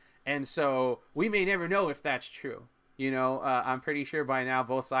lives, and so we may never know if that's true. You know, I'm pretty sure by now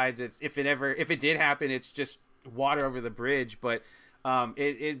both sides, if it did happen, it's just water over the bridge. But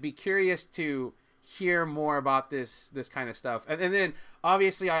it'd be curious to hear more about this kind of stuff. And then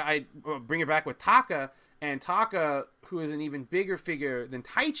obviously I bring it back with Taka. And Taka, who is an even bigger figure than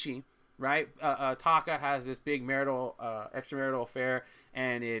Taichi, right? Taka has this big extramarital affair,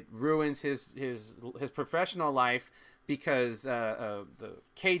 and it ruins his professional life because the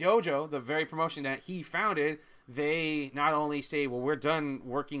K Dojo, the very promotion that he founded, they not only say, well, we're done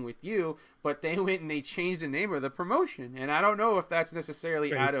working with you, but they went and they changed the name of the promotion. And I don't know if that's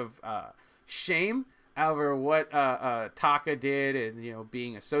necessarily out of shame over what Taka did and, you know,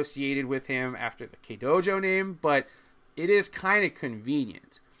 being associated with him after the K-Dojo name, but it is kind of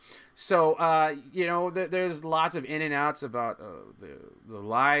convenient. So, you know, there's lots of in and outs about the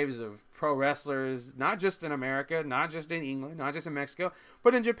lives of pro wrestlers, not just in America, not just in England, not just in Mexico,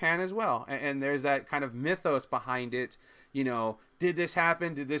 but in Japan as well. And there's that kind of mythos behind it. You know, did this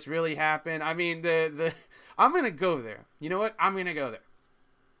happen? Did this really happen? I mean, I'm going to go there. You know what? I'm going to go there.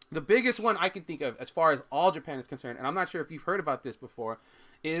 The biggest one I can think of as far as All Japan is concerned, and I'm not sure if you've heard about this before,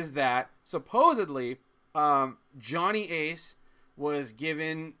 is that supposedly Johnny Ace was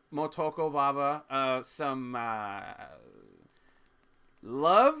given Motoko Baba some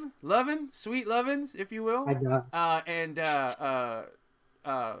sweet lovins, if you will. And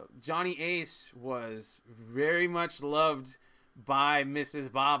Johnny Ace was very much loved by Mrs.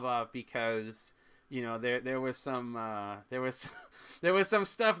 Baba because, you know, there was some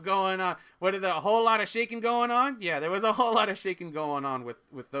stuff going on. A whole lot of shaking going on? Yeah, there was a whole lot of shaking going on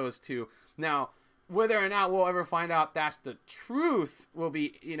with those two. Now, whether or not we'll ever find out that's the truth will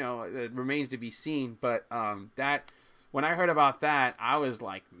be, you know, it remains to be seen. But that, when I heard about that, I was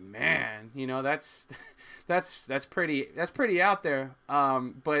like, man, you know, that's pretty out there.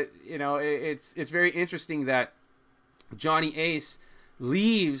 But you know, it's very interesting that Johnny Ace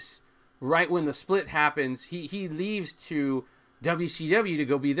leaves right when the split happens. He leaves to WCW to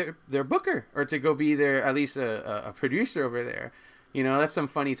go be their booker, or to go be their, at least a producer over there. You know, that's some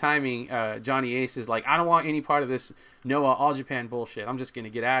funny timing. Johnny Ace is like, I don't want any part of this Noah All Japan bullshit. I'm just going to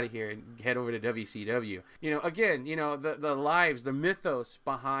get out of here and head over to WCW. You know, again, you know, the lives, the mythos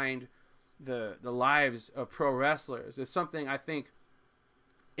behind the lives of pro wrestlers is something I think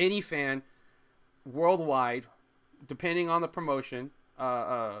any fan worldwide, depending on the promotion,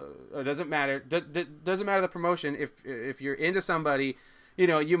 it doesn't matter. Doesn't matter the promotion. If you're into somebody, you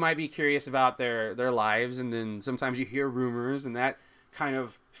know, you might be curious about their lives, and then sometimes you hear rumors, and that kind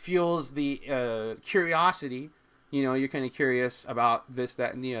of fuels the curiosity. You know, you're kind of curious about this,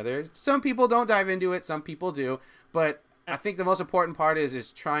 that, and the other. Some people don't dive into it, some people do, but I think the most important part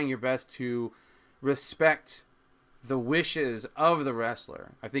is trying your best to respect the wishes of the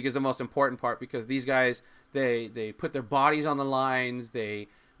wrestler. I think is the most important part, because these guys, they put their bodies on the lines, they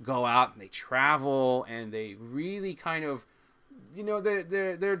go out and they travel, and they really kind of, you know,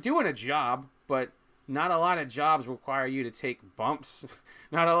 they're doing a job, but not a lot of jobs require you to take bumps.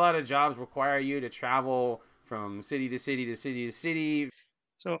 Not a lot of jobs require you to travel from city to city to city to city.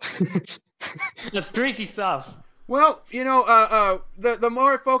 So that's crazy stuff. Well, you know, the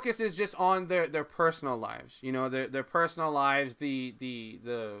more focus is just on their personal lives. You know, their personal lives, the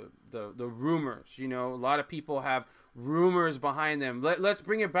rumors. You know, a lot of people have rumors behind them. Let's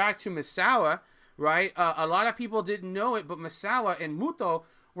bring it back to Misawa. Right? A lot of people didn't know it, but Misawa and Muto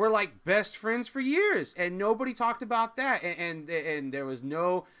were like best friends for years, and nobody talked about that. And there was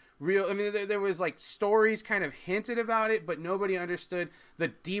no real, I mean, there was like stories kind of hinted about it, but nobody understood the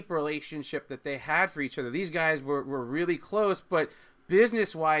deep relationship that they had for each other. These guys were really close, but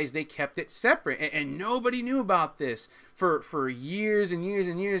business-wise, they kept it separate, and nobody knew about this for years and years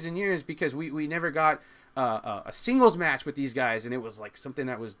and years and years, because we never got a singles match with these guys, and it was like something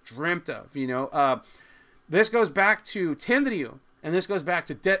that was dreamt of, you know. This goes back to Tenryu, and this goes back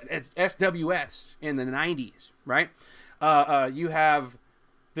to SWS in the 90s, right? You have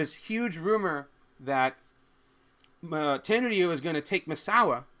this huge rumor that Tenryu is going to take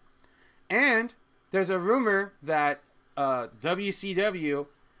Misawa, and there's a rumor that WCW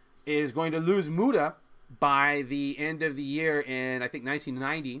is going to lose Muta by the end of the year in, I think,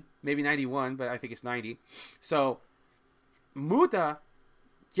 1990, maybe 91, but I think it's 90. So Muta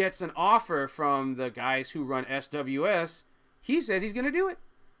gets an offer from the guys who run SWS. He says he's going to do it.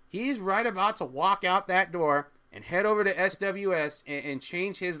 He's right about to walk out that door and head over to SWS and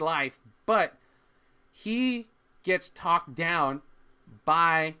change his life, but he gets talked down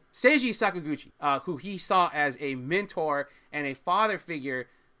by Seiji Sakaguchi, who he saw as a mentor and a father figure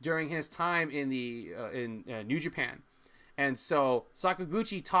during his time in New Japan. And so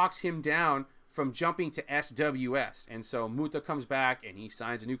Sakaguchi talks him down from jumping to SWS. And so Muta comes back and he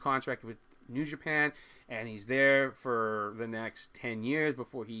signs a new contract with New Japan, and he's there for the next 10 years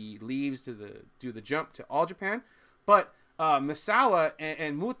before he leaves to do the jump to All Japan. But Misawa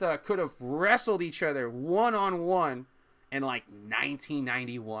and Muta could have wrestled each other one-on-one in like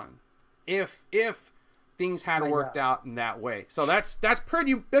 1991 if things had worked out in that way. So that's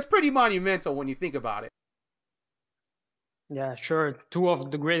pretty monumental when you think about it. Yeah, sure. Two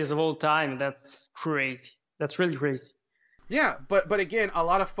of the greatest of all time. That's crazy. That's really crazy. Yeah, but again, a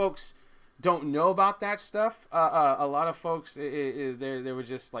lot of folks don't know about that stuff. A lot of folks, they were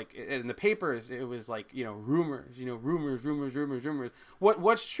just like, in the papers, it was like, rumors, rumors.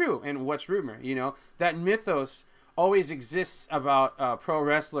 What's true and what's rumor? That mythos always exists about pro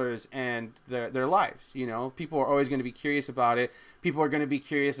wrestlers and their lives. People are always going to be curious about it. People are going to be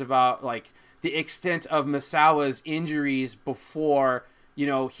curious about like the extent of Misawa's injuries before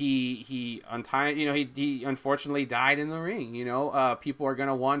he unfortunately died in the ring. People are going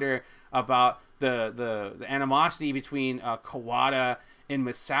to wonder about the animosity between Kawada and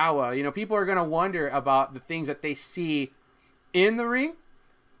Misawa. People are going to wonder about the things that they see in the ring,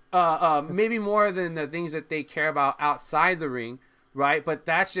 maybe more than the things that they care about outside the ring, right? But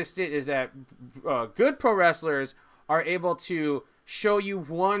that's just it, is that good pro wrestlers are able to show you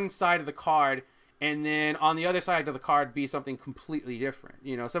one side of the card, and then on the other side of the card be something completely different.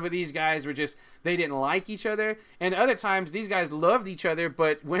 Some of these guys were just, they didn't like each other. And other times these guys loved each other,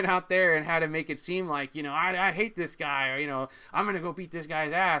 but went out there and had to make it seem like, I hate this guy, or, I'm going to go beat this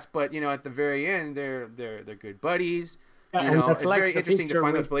guy's ass. But, at the very end, they're good buddies. It's like very interesting to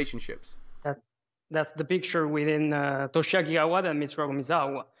find those relationships. That's the picture within Toshiaki Kawada and Mitsuharu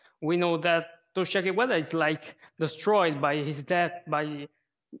Misawa. We know that Toshiaki Kawada is like destroyed by his death, by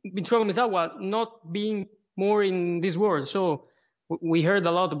Mitsuharu Misawa not being more in this world. So we heard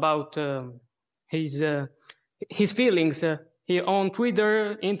a lot about his feelings. He on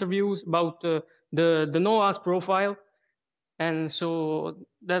Twitter interviews about the Noah's profile, and so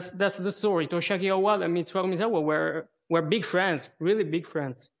that's the story. Toshiaki Kawada and Mitsuharu Misawa were big friends, really big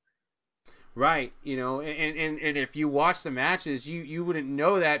friends. Right, and if you watch the matches, you wouldn't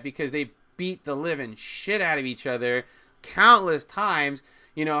know that because they beat the living shit out of each other countless times.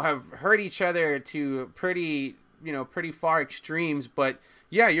 Have hurt each other to pretty far extremes. But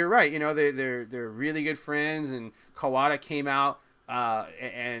yeah, you're right. They're really good friends. And Kawada came out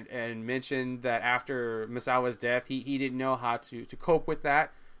and mentioned that after Misawa's death, he didn't know how to cope with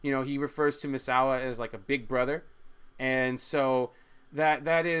that. He refers to Misawa as like a big brother, and so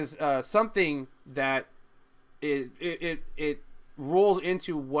that is something that it rolls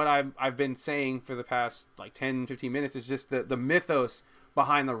into what I've been saying for the past like 10-15 minutes. Is just the mythos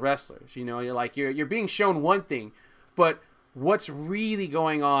behind the wrestlers. You're like, you're being shown one thing, but what's really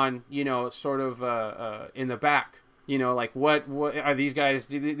going on, sort of in the back, like what are these guys,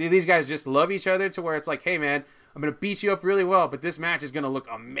 do these guys just love each other to where it's like, hey man, I'm going to beat you up really well, but this match is going to look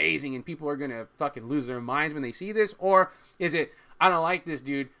amazing and people are going to fucking lose their minds when they see this? Or is it, I don't like this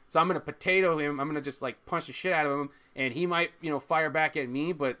dude, so I'm going to potato him, I'm going to just like punch the shit out of him, and he might, fire back at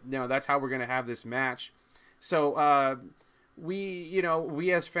me, but that's how we're going to have this match. So,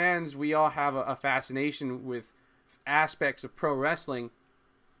 we as fans, we all have a fascination with aspects of pro wrestling,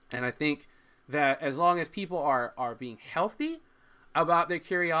 and I think that as long as people are being healthy about their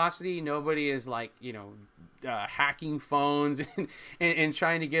curiosity, nobody is like hacking phones and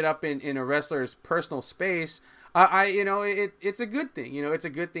trying to get up in a wrestler's personal space. It's a good thing. It's a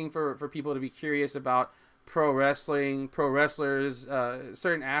good thing for people to be curious about pro wrestling, pro wrestlers,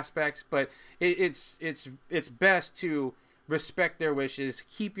 certain aspects, but it's best to respect their wishes,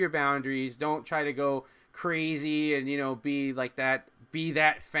 keep your boundaries, don't try to go crazy and be like that, be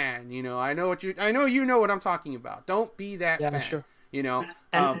that fan. I know you know what I'm talking about. Don't be that fan. Sure.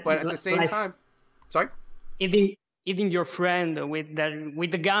 But at the same time, sorry, eating your friend with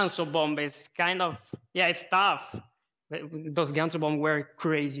the ganso bomb is kind of, it's tough. Those ganso bombs were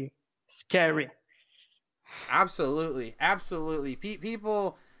crazy, scary. Absolutely.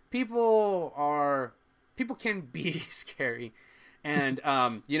 People can be scary, and we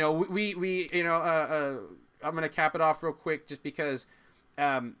I'm gonna cap it off real quick just because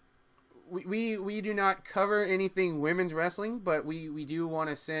we do not cover anything women's wrestling, but we do want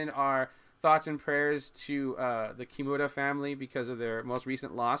to send our thoughts and prayers to the Kimura family because of their most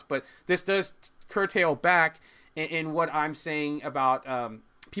recent loss. But this does curtail back in what I'm saying about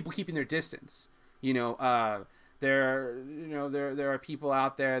people keeping their distance. There are people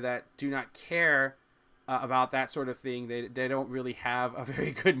out there that do not care about that sort of thing. They don't really have a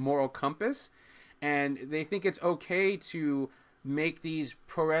very good moral compass, and they think it's okay to make these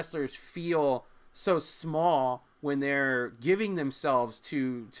pro wrestlers feel so small when they're giving themselves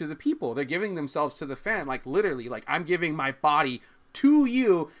to the people. They're giving themselves to the fan, like literally, like I'm giving my body to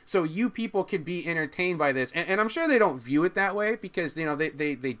you so you people can be entertained by this. And I'm sure they don't view it that way because they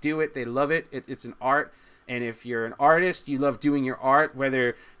do it, they love it. It's an art. And if you're an artist, you love doing your art,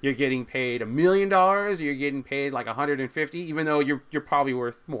 whether you're getting paid $1 million or you're getting paid like 150, even though you're probably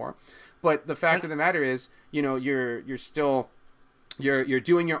worth more. But the fact of the matter is, you're still you're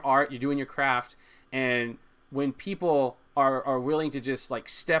doing your art, you're doing your craft, and when people are willing to just like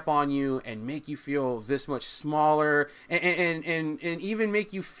step on you and make you feel this much smaller, and even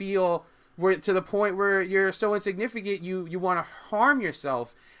make you feel where to the point where you're so insignificant you want to harm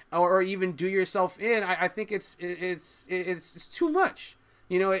yourself or even do yourself in. I think it's too much.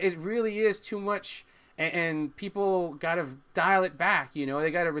 You know, it really is too much. And people got to dial it back. You know, they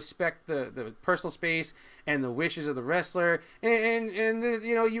got to respect the personal space and the wishes of the wrestler. And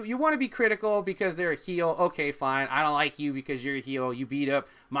you know, you want to be critical because they're a heel. Okay, fine. I don't like you because you're a heel. You beat up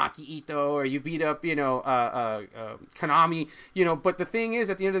Maki Ito or you beat up, you know, Konami. You know, but the thing is,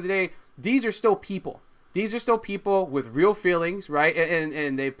 at the end of the day, these are still people. These are still people with real feelings, right?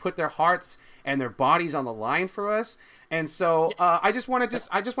 And they put their hearts and their bodies on the line for us. And so I just want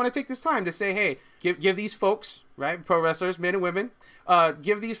to take this time to say, hey, give these folks, right, pro wrestlers, men and women,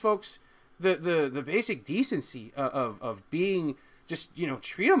 give these folks the basic decency of being just, you know,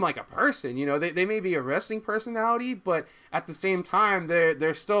 treat them like a person. You know, they may be a wrestling personality, but at the same time,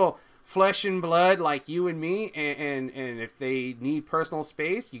 they're still flesh and blood like you and me. And if they need personal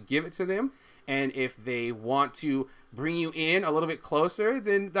space, you give it to them. And if they want to bring you in a little bit closer,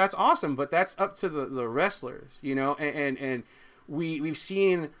 then that's awesome. But that's up to the wrestlers, you know. And we've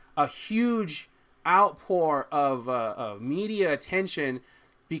seen a huge outpour of media attention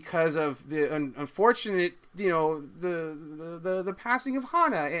because of the unfortunate, you know, the passing of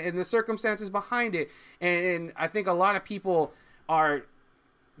Hana and the circumstances behind it. And I think a lot of people are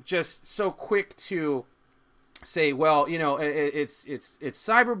just so quick to say, well, you know, it's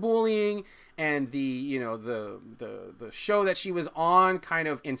cyberbullying. And the show that she was on kind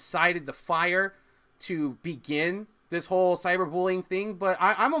of incited the fire to begin this whole cyberbullying thing. But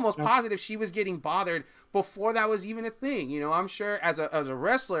I'm almost positive she was getting bothered before that was even a thing. You know, I'm sure as a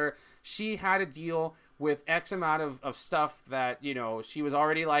wrestler, she had to deal with X amount of stuff that, you know, she was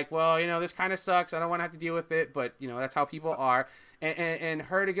already like, well, you know, this kind of sucks. I don't want to have to deal with it. But, you know, that's how people are. And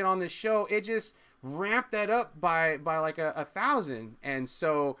her to get on this show, it just ramped that up by like 1,000. And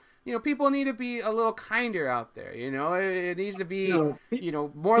so, you know, people need to be a little kinder out there. You know, it needs to be, you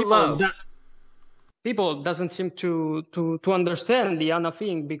know, more love. People doesn't seem to understand the Anna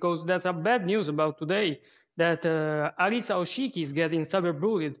thing, because that's a bad news about today, that Arisa Oshiki is getting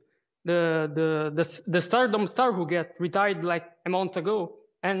cyberbullied. The Stardom star who got retired like a month ago,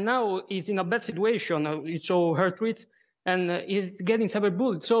 and now is in a bad situation. You saw her tweets, and is getting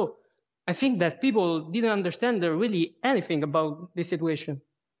cyberbullied. So I think that people didn't understand really anything about this situation.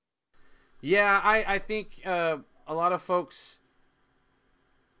 Yeah, I think a lot of folks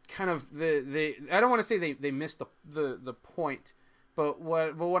kind of I don't want to say they missed the point, but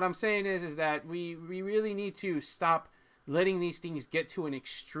what I'm saying is that we really need to stop letting these things get to an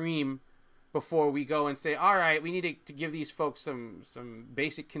extreme before we go and say, all right, we need to give these folks some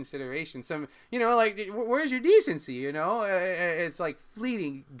basic consideration. Some, you know, like, where's your decency? You know, it's like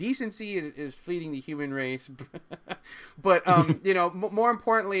fleeting. Decency is fleeting the human race. But you know, more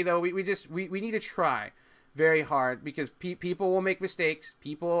importantly though, we need to try very hard, because people will make mistakes.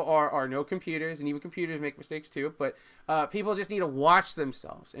 People are no computers, and even computers make mistakes too. But people just need to watch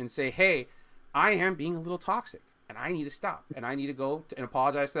themselves and say, hey, I am being a little toxic, and I need to stop, and I need to go and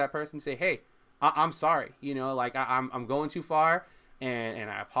apologize to that person and say, hey, I'm sorry, you know, like I'm going too far, and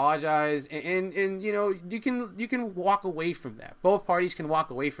I apologize, and you know, you can walk away from that. Both parties can walk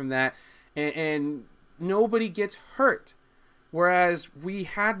away from that, and nobody gets hurt. Whereas we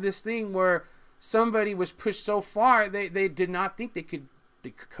had this thing where somebody was pushed so far, they did not think they could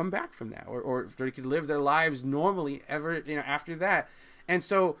come back from that, or they could live their lives normally ever, you know, after that. And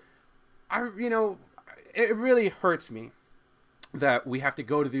so you know, it really hurts me that we have to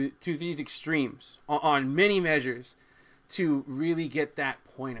go to these extremes on many measures to really get that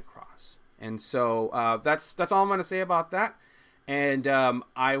point across. And so that's all I'm going to say about that. And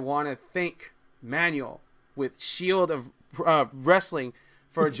I want to thank Manuel with Shield of Wrestling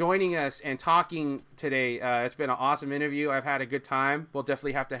for joining us and talking today. It's been an awesome interview. I've had a good time. We'll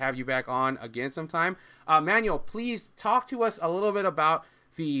definitely have to have you back on again sometime. Manuel, please talk to us a little bit about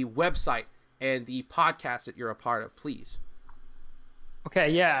the website and the podcast that you're a part of, please. Okay,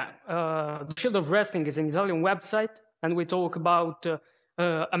 yeah. The Shield of Wrestling is an Italian website, and we talk about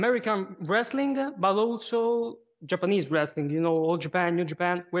American wrestling, but also Japanese wrestling. You know, All Japan, New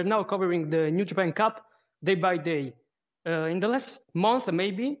Japan. We're now covering the New Japan Cup day by day. In the last month,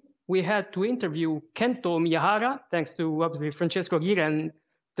 maybe, we had to interview Kento Miyahara, thanks to obviously Francesco Gira and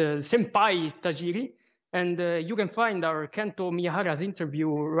the Senpai Tajiri. And you can find our Kento Miyahara's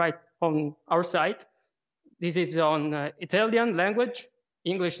interview right on our site. This is on Italian language,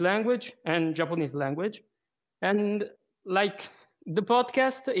 English language, and Japanese language. And like the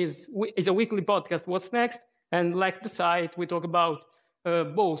podcast is a weekly podcast, What's Next? And like the site, we talk about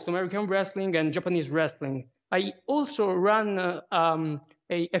both American wrestling and Japanese wrestling. I also run a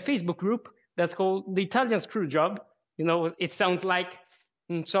Facebook group that's called the Italian Screwjob. You know, it sounds like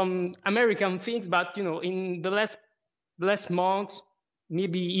some American things, but you know, in the last months,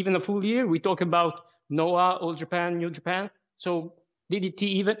 maybe even a full year, we talk about Noah, All Japan, New Japan. So DDT,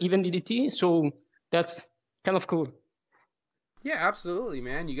 even DDT. So that's kind of cool. Yeah, absolutely,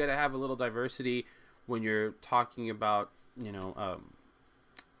 man. You got to have a little diversity when you're talking about, you know,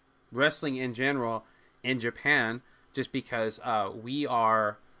 wrestling in general in Japan, just because we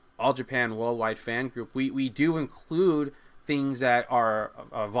are All Japan Worldwide Fan Group. We do include things that are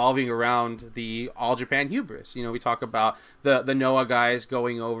evolving around the All Japan hubris. You know, we talk about the Noah guys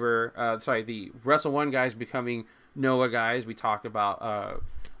going over, the Wrestle One guys becoming Noah guys. We talk about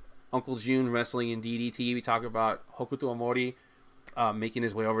Uncle Jun wrestling in DDT. We talk about Hokuto Omori making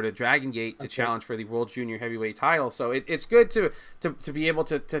his way over to Dragon Gate to challenge for the World Junior Heavyweight title. So it's good to be able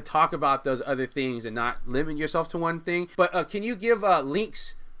to talk about those other things and not limit yourself to one thing. But can you give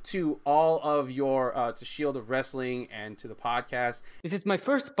links to all of your to Shield of Wrestling and to the podcast? This is my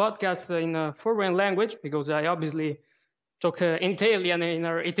first podcast in a foreign language, because I obviously talk Italian in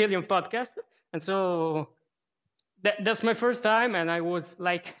our Italian podcast, and so that's my first time, and I was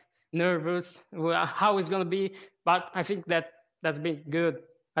like nervous how it's gonna be, but I think that's been good.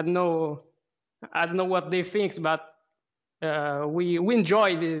 I don't know what they think, but we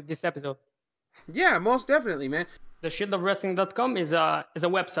enjoy this episode. Yeah, most definitely, man. The shieldofwrestling.com is a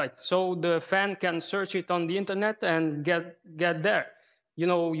website, so the fan can search it on the internet and get there. You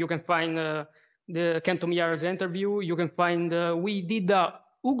know, you can find the Kento Miyara's interview. You can find we did the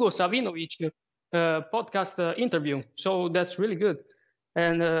Ugo Savinovich podcast interview, so that's really good.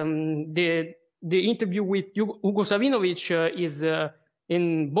 And the interview with Ugo Savinovich is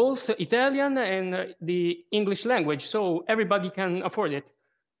in both Italian and the English language, so everybody can afford it.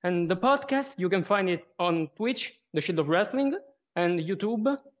 And the podcast, you can find it on Twitch, The Shield of Wrestling, and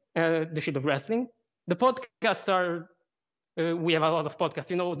YouTube, The Shield of Wrestling. The podcasts are, we have a lot of podcasts,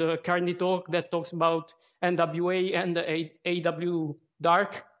 you know, the Carney Talk that talks about NWA and AW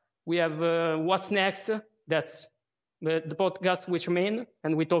Dark. We have What's Next, that's the podcast which I'm in,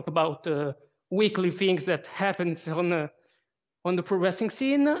 and we talk about weekly things that happens on the pro wrestling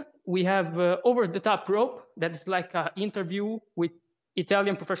scene. We have Over the Top Rope, that is like an interview with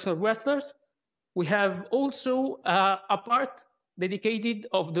Italian professional wrestlers. We have also a part dedicated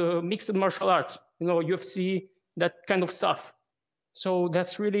of the mixed martial arts, you know, UFC, that kind of stuff. So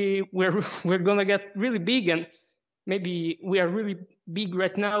that's really where we're gonna get really big, and maybe we are really big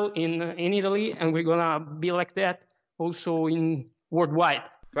right now in Italy, and we're gonna be like that also in worldwide.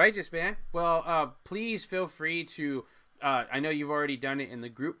 Righteous, man. Well, please feel free to. I know you've already done it in the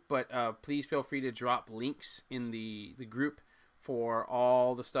group, but please feel free to drop links in the group for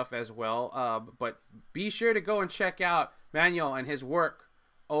all the stuff as well. But be sure to go and check out Manuel and his work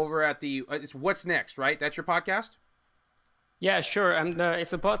over at the it's What's Next, right? That's your podcast? Yeah, sure.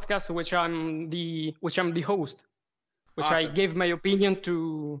 It's a podcast which I'm the host, which awesome. I gave my opinion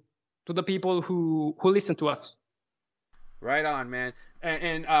to the people who listen to us. Right on, man.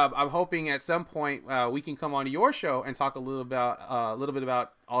 And I'm hoping at some point we can come on to your show and talk a little bit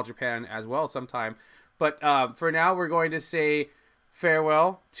about All Japan as well sometime. But for now, we're going to say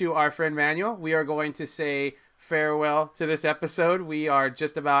farewell to our friend Manuel. We are going to say farewell to this episode. We are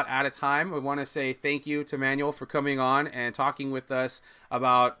just about out of time. We want to say thank you to Manuel for coming on and talking with us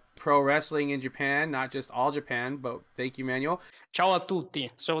about pro wrestling in Japan, not just All Japan, but thank you, Manuel. Ciao a tutti.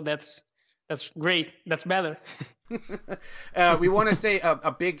 So that's great. That's better. We want to say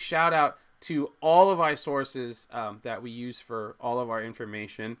a big shout out to all of our sources that we use for all of our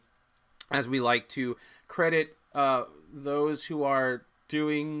information, as we like to credit those who are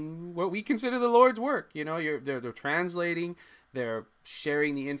doing what we consider the Lord's work. You know, they're translating, they're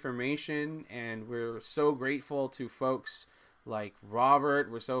sharing the information, and we're so grateful to folks like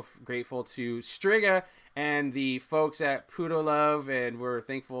Robert. We're so grateful to Striga and the folks at Pudo Love, and we're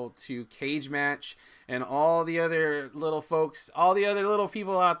thankful to Cage Match and all the other little folks, all the other little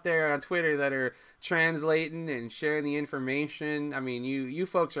people out there on Twitter that are translating and sharing the information. I mean, you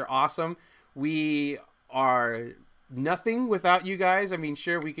folks are awesome. We are nothing without you guys. I mean,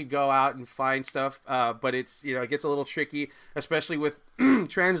 sure, we could go out and find stuff, but it's, you know, it gets a little tricky, especially with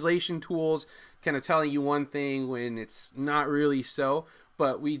translation tools kind of telling you one thing when it's not really so.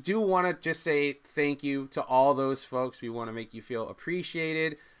 But we do want to just say thank you to all those folks. We want to make you feel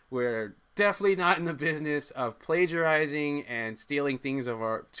appreciated. We're definitely not in the business of plagiarizing and stealing things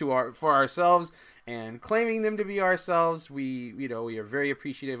for ourselves and claiming them to be ourselves. We are very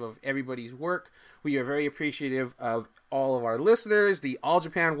appreciative of everybody's work. We are very appreciative of all of our listeners, the All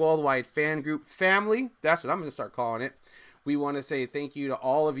Japan Worldwide Fan Group family. That's what I'm going to start calling it. We want to say thank you to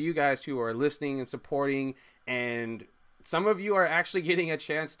all of you guys who are listening and supporting, and some of you are actually getting a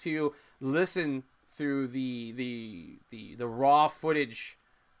chance to listen through the raw footage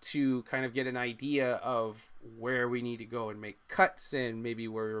to kind of get an idea of where we need to go and make cuts and maybe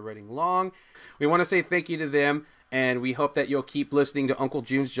where we're running long. We want to say thank you to them, and we hope that you'll keep listening to Uncle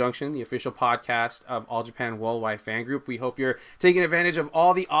Jun's Junction, the official podcast of All Japan Worldwide Fan Group. We hope you're taking advantage of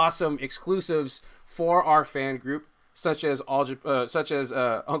all the awesome exclusives for our fan group, such as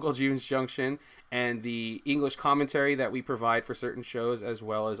Uncle Jun's Junction and the English commentary that we provide for certain shows, as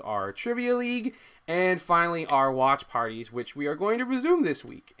well as our Trivia League, and finally our watch parties, which we are going to resume this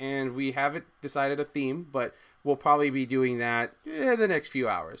week. And we haven't decided a theme, but we'll probably be doing that in the next few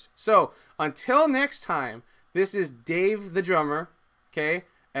hours. So until next time, this is Dave the drummer, okay?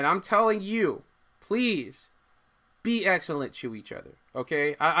 And I'm telling you, please be excellent to each other,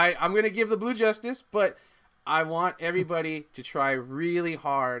 okay? I'm going to give the Blue Justice, but I want everybody to try really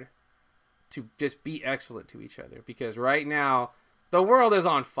hard to just be excellent to each other, because right now the world is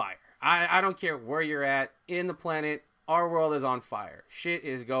on fire. I don't care where you're at in the planet, our world is on fire. Shit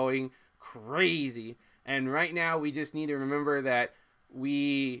is going crazy, and right now we just need to remember that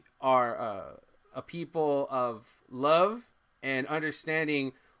we are a people of love and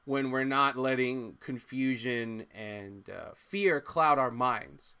understanding when we're not letting confusion and fear cloud our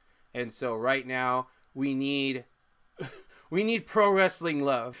minds. And so right now we need pro wrestling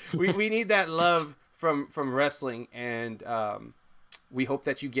love. We need that love from wrestling, and we hope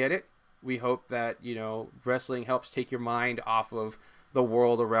that you get it. We hope that, wrestling helps take your mind off of the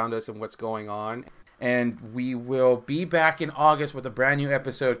world around us and what's going on. And we will be back in August with a brand new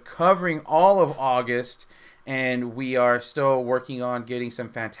episode covering all of August. And we are still working on getting some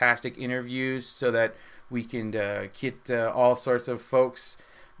fantastic interviews so that we can get all sorts of folks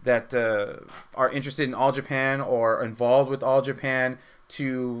that are interested in All Japan or involved with All Japan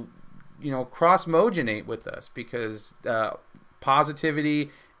to, cross-mogenate with us, because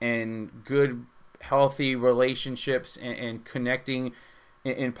positivity and good, healthy relationships and connecting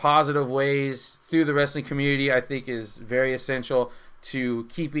in positive ways through the wrestling community, I think, is very essential to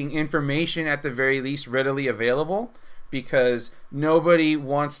keeping information at the very least readily available, because nobody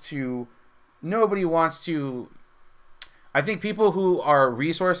wants to I think people who are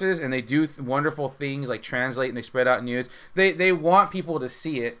resources and they do wonderful things like translate and they spread out news, they want people to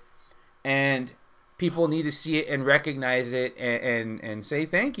see it, and people need to see it and recognize it and say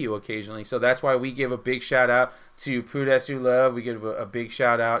thank you occasionally. So that's why we give a big shout out to Pudesu Love. We give a big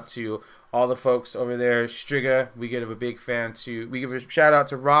shout out to all the folks over there. Striga, we give a big fan to. We give a shout out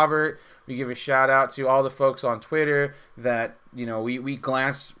to Robert. We give a shout out to all the folks on Twitter that, we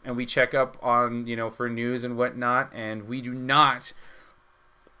glance and we check up on, for news and whatnot. And we do not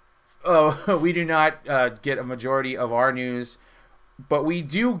get a majority of our news, but we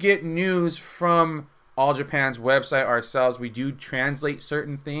do get news from All Japan's website ourselves. We do translate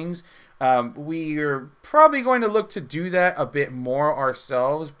certain things. We are probably going to look to do that a bit more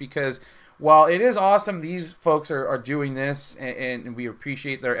ourselves, because while it is awesome these folks are doing this and we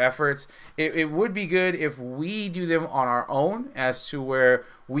appreciate their efforts, it would be good if we do them on our own, as to where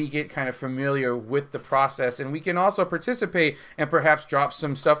we get kind of familiar with the process, and we can also participate and perhaps drop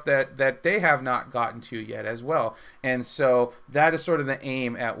some stuff that they have not gotten to yet as well. And so that is sort of the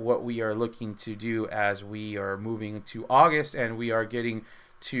aim at what we are looking to do as we are moving to August and we are getting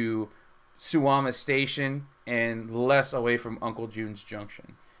to SUWAMA Station and less away from Uncle Jun's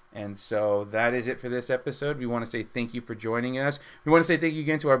Junction. And so that is it for this episode. We want to say thank you for joining us. We want to say thank you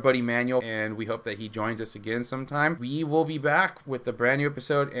again to our buddy Manuel, and we hope that he joins us again sometime. We will be back with a brand new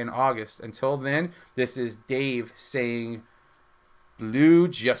episode in August. Until then, this is Dave saying Blue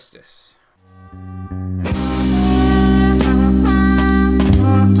Justice.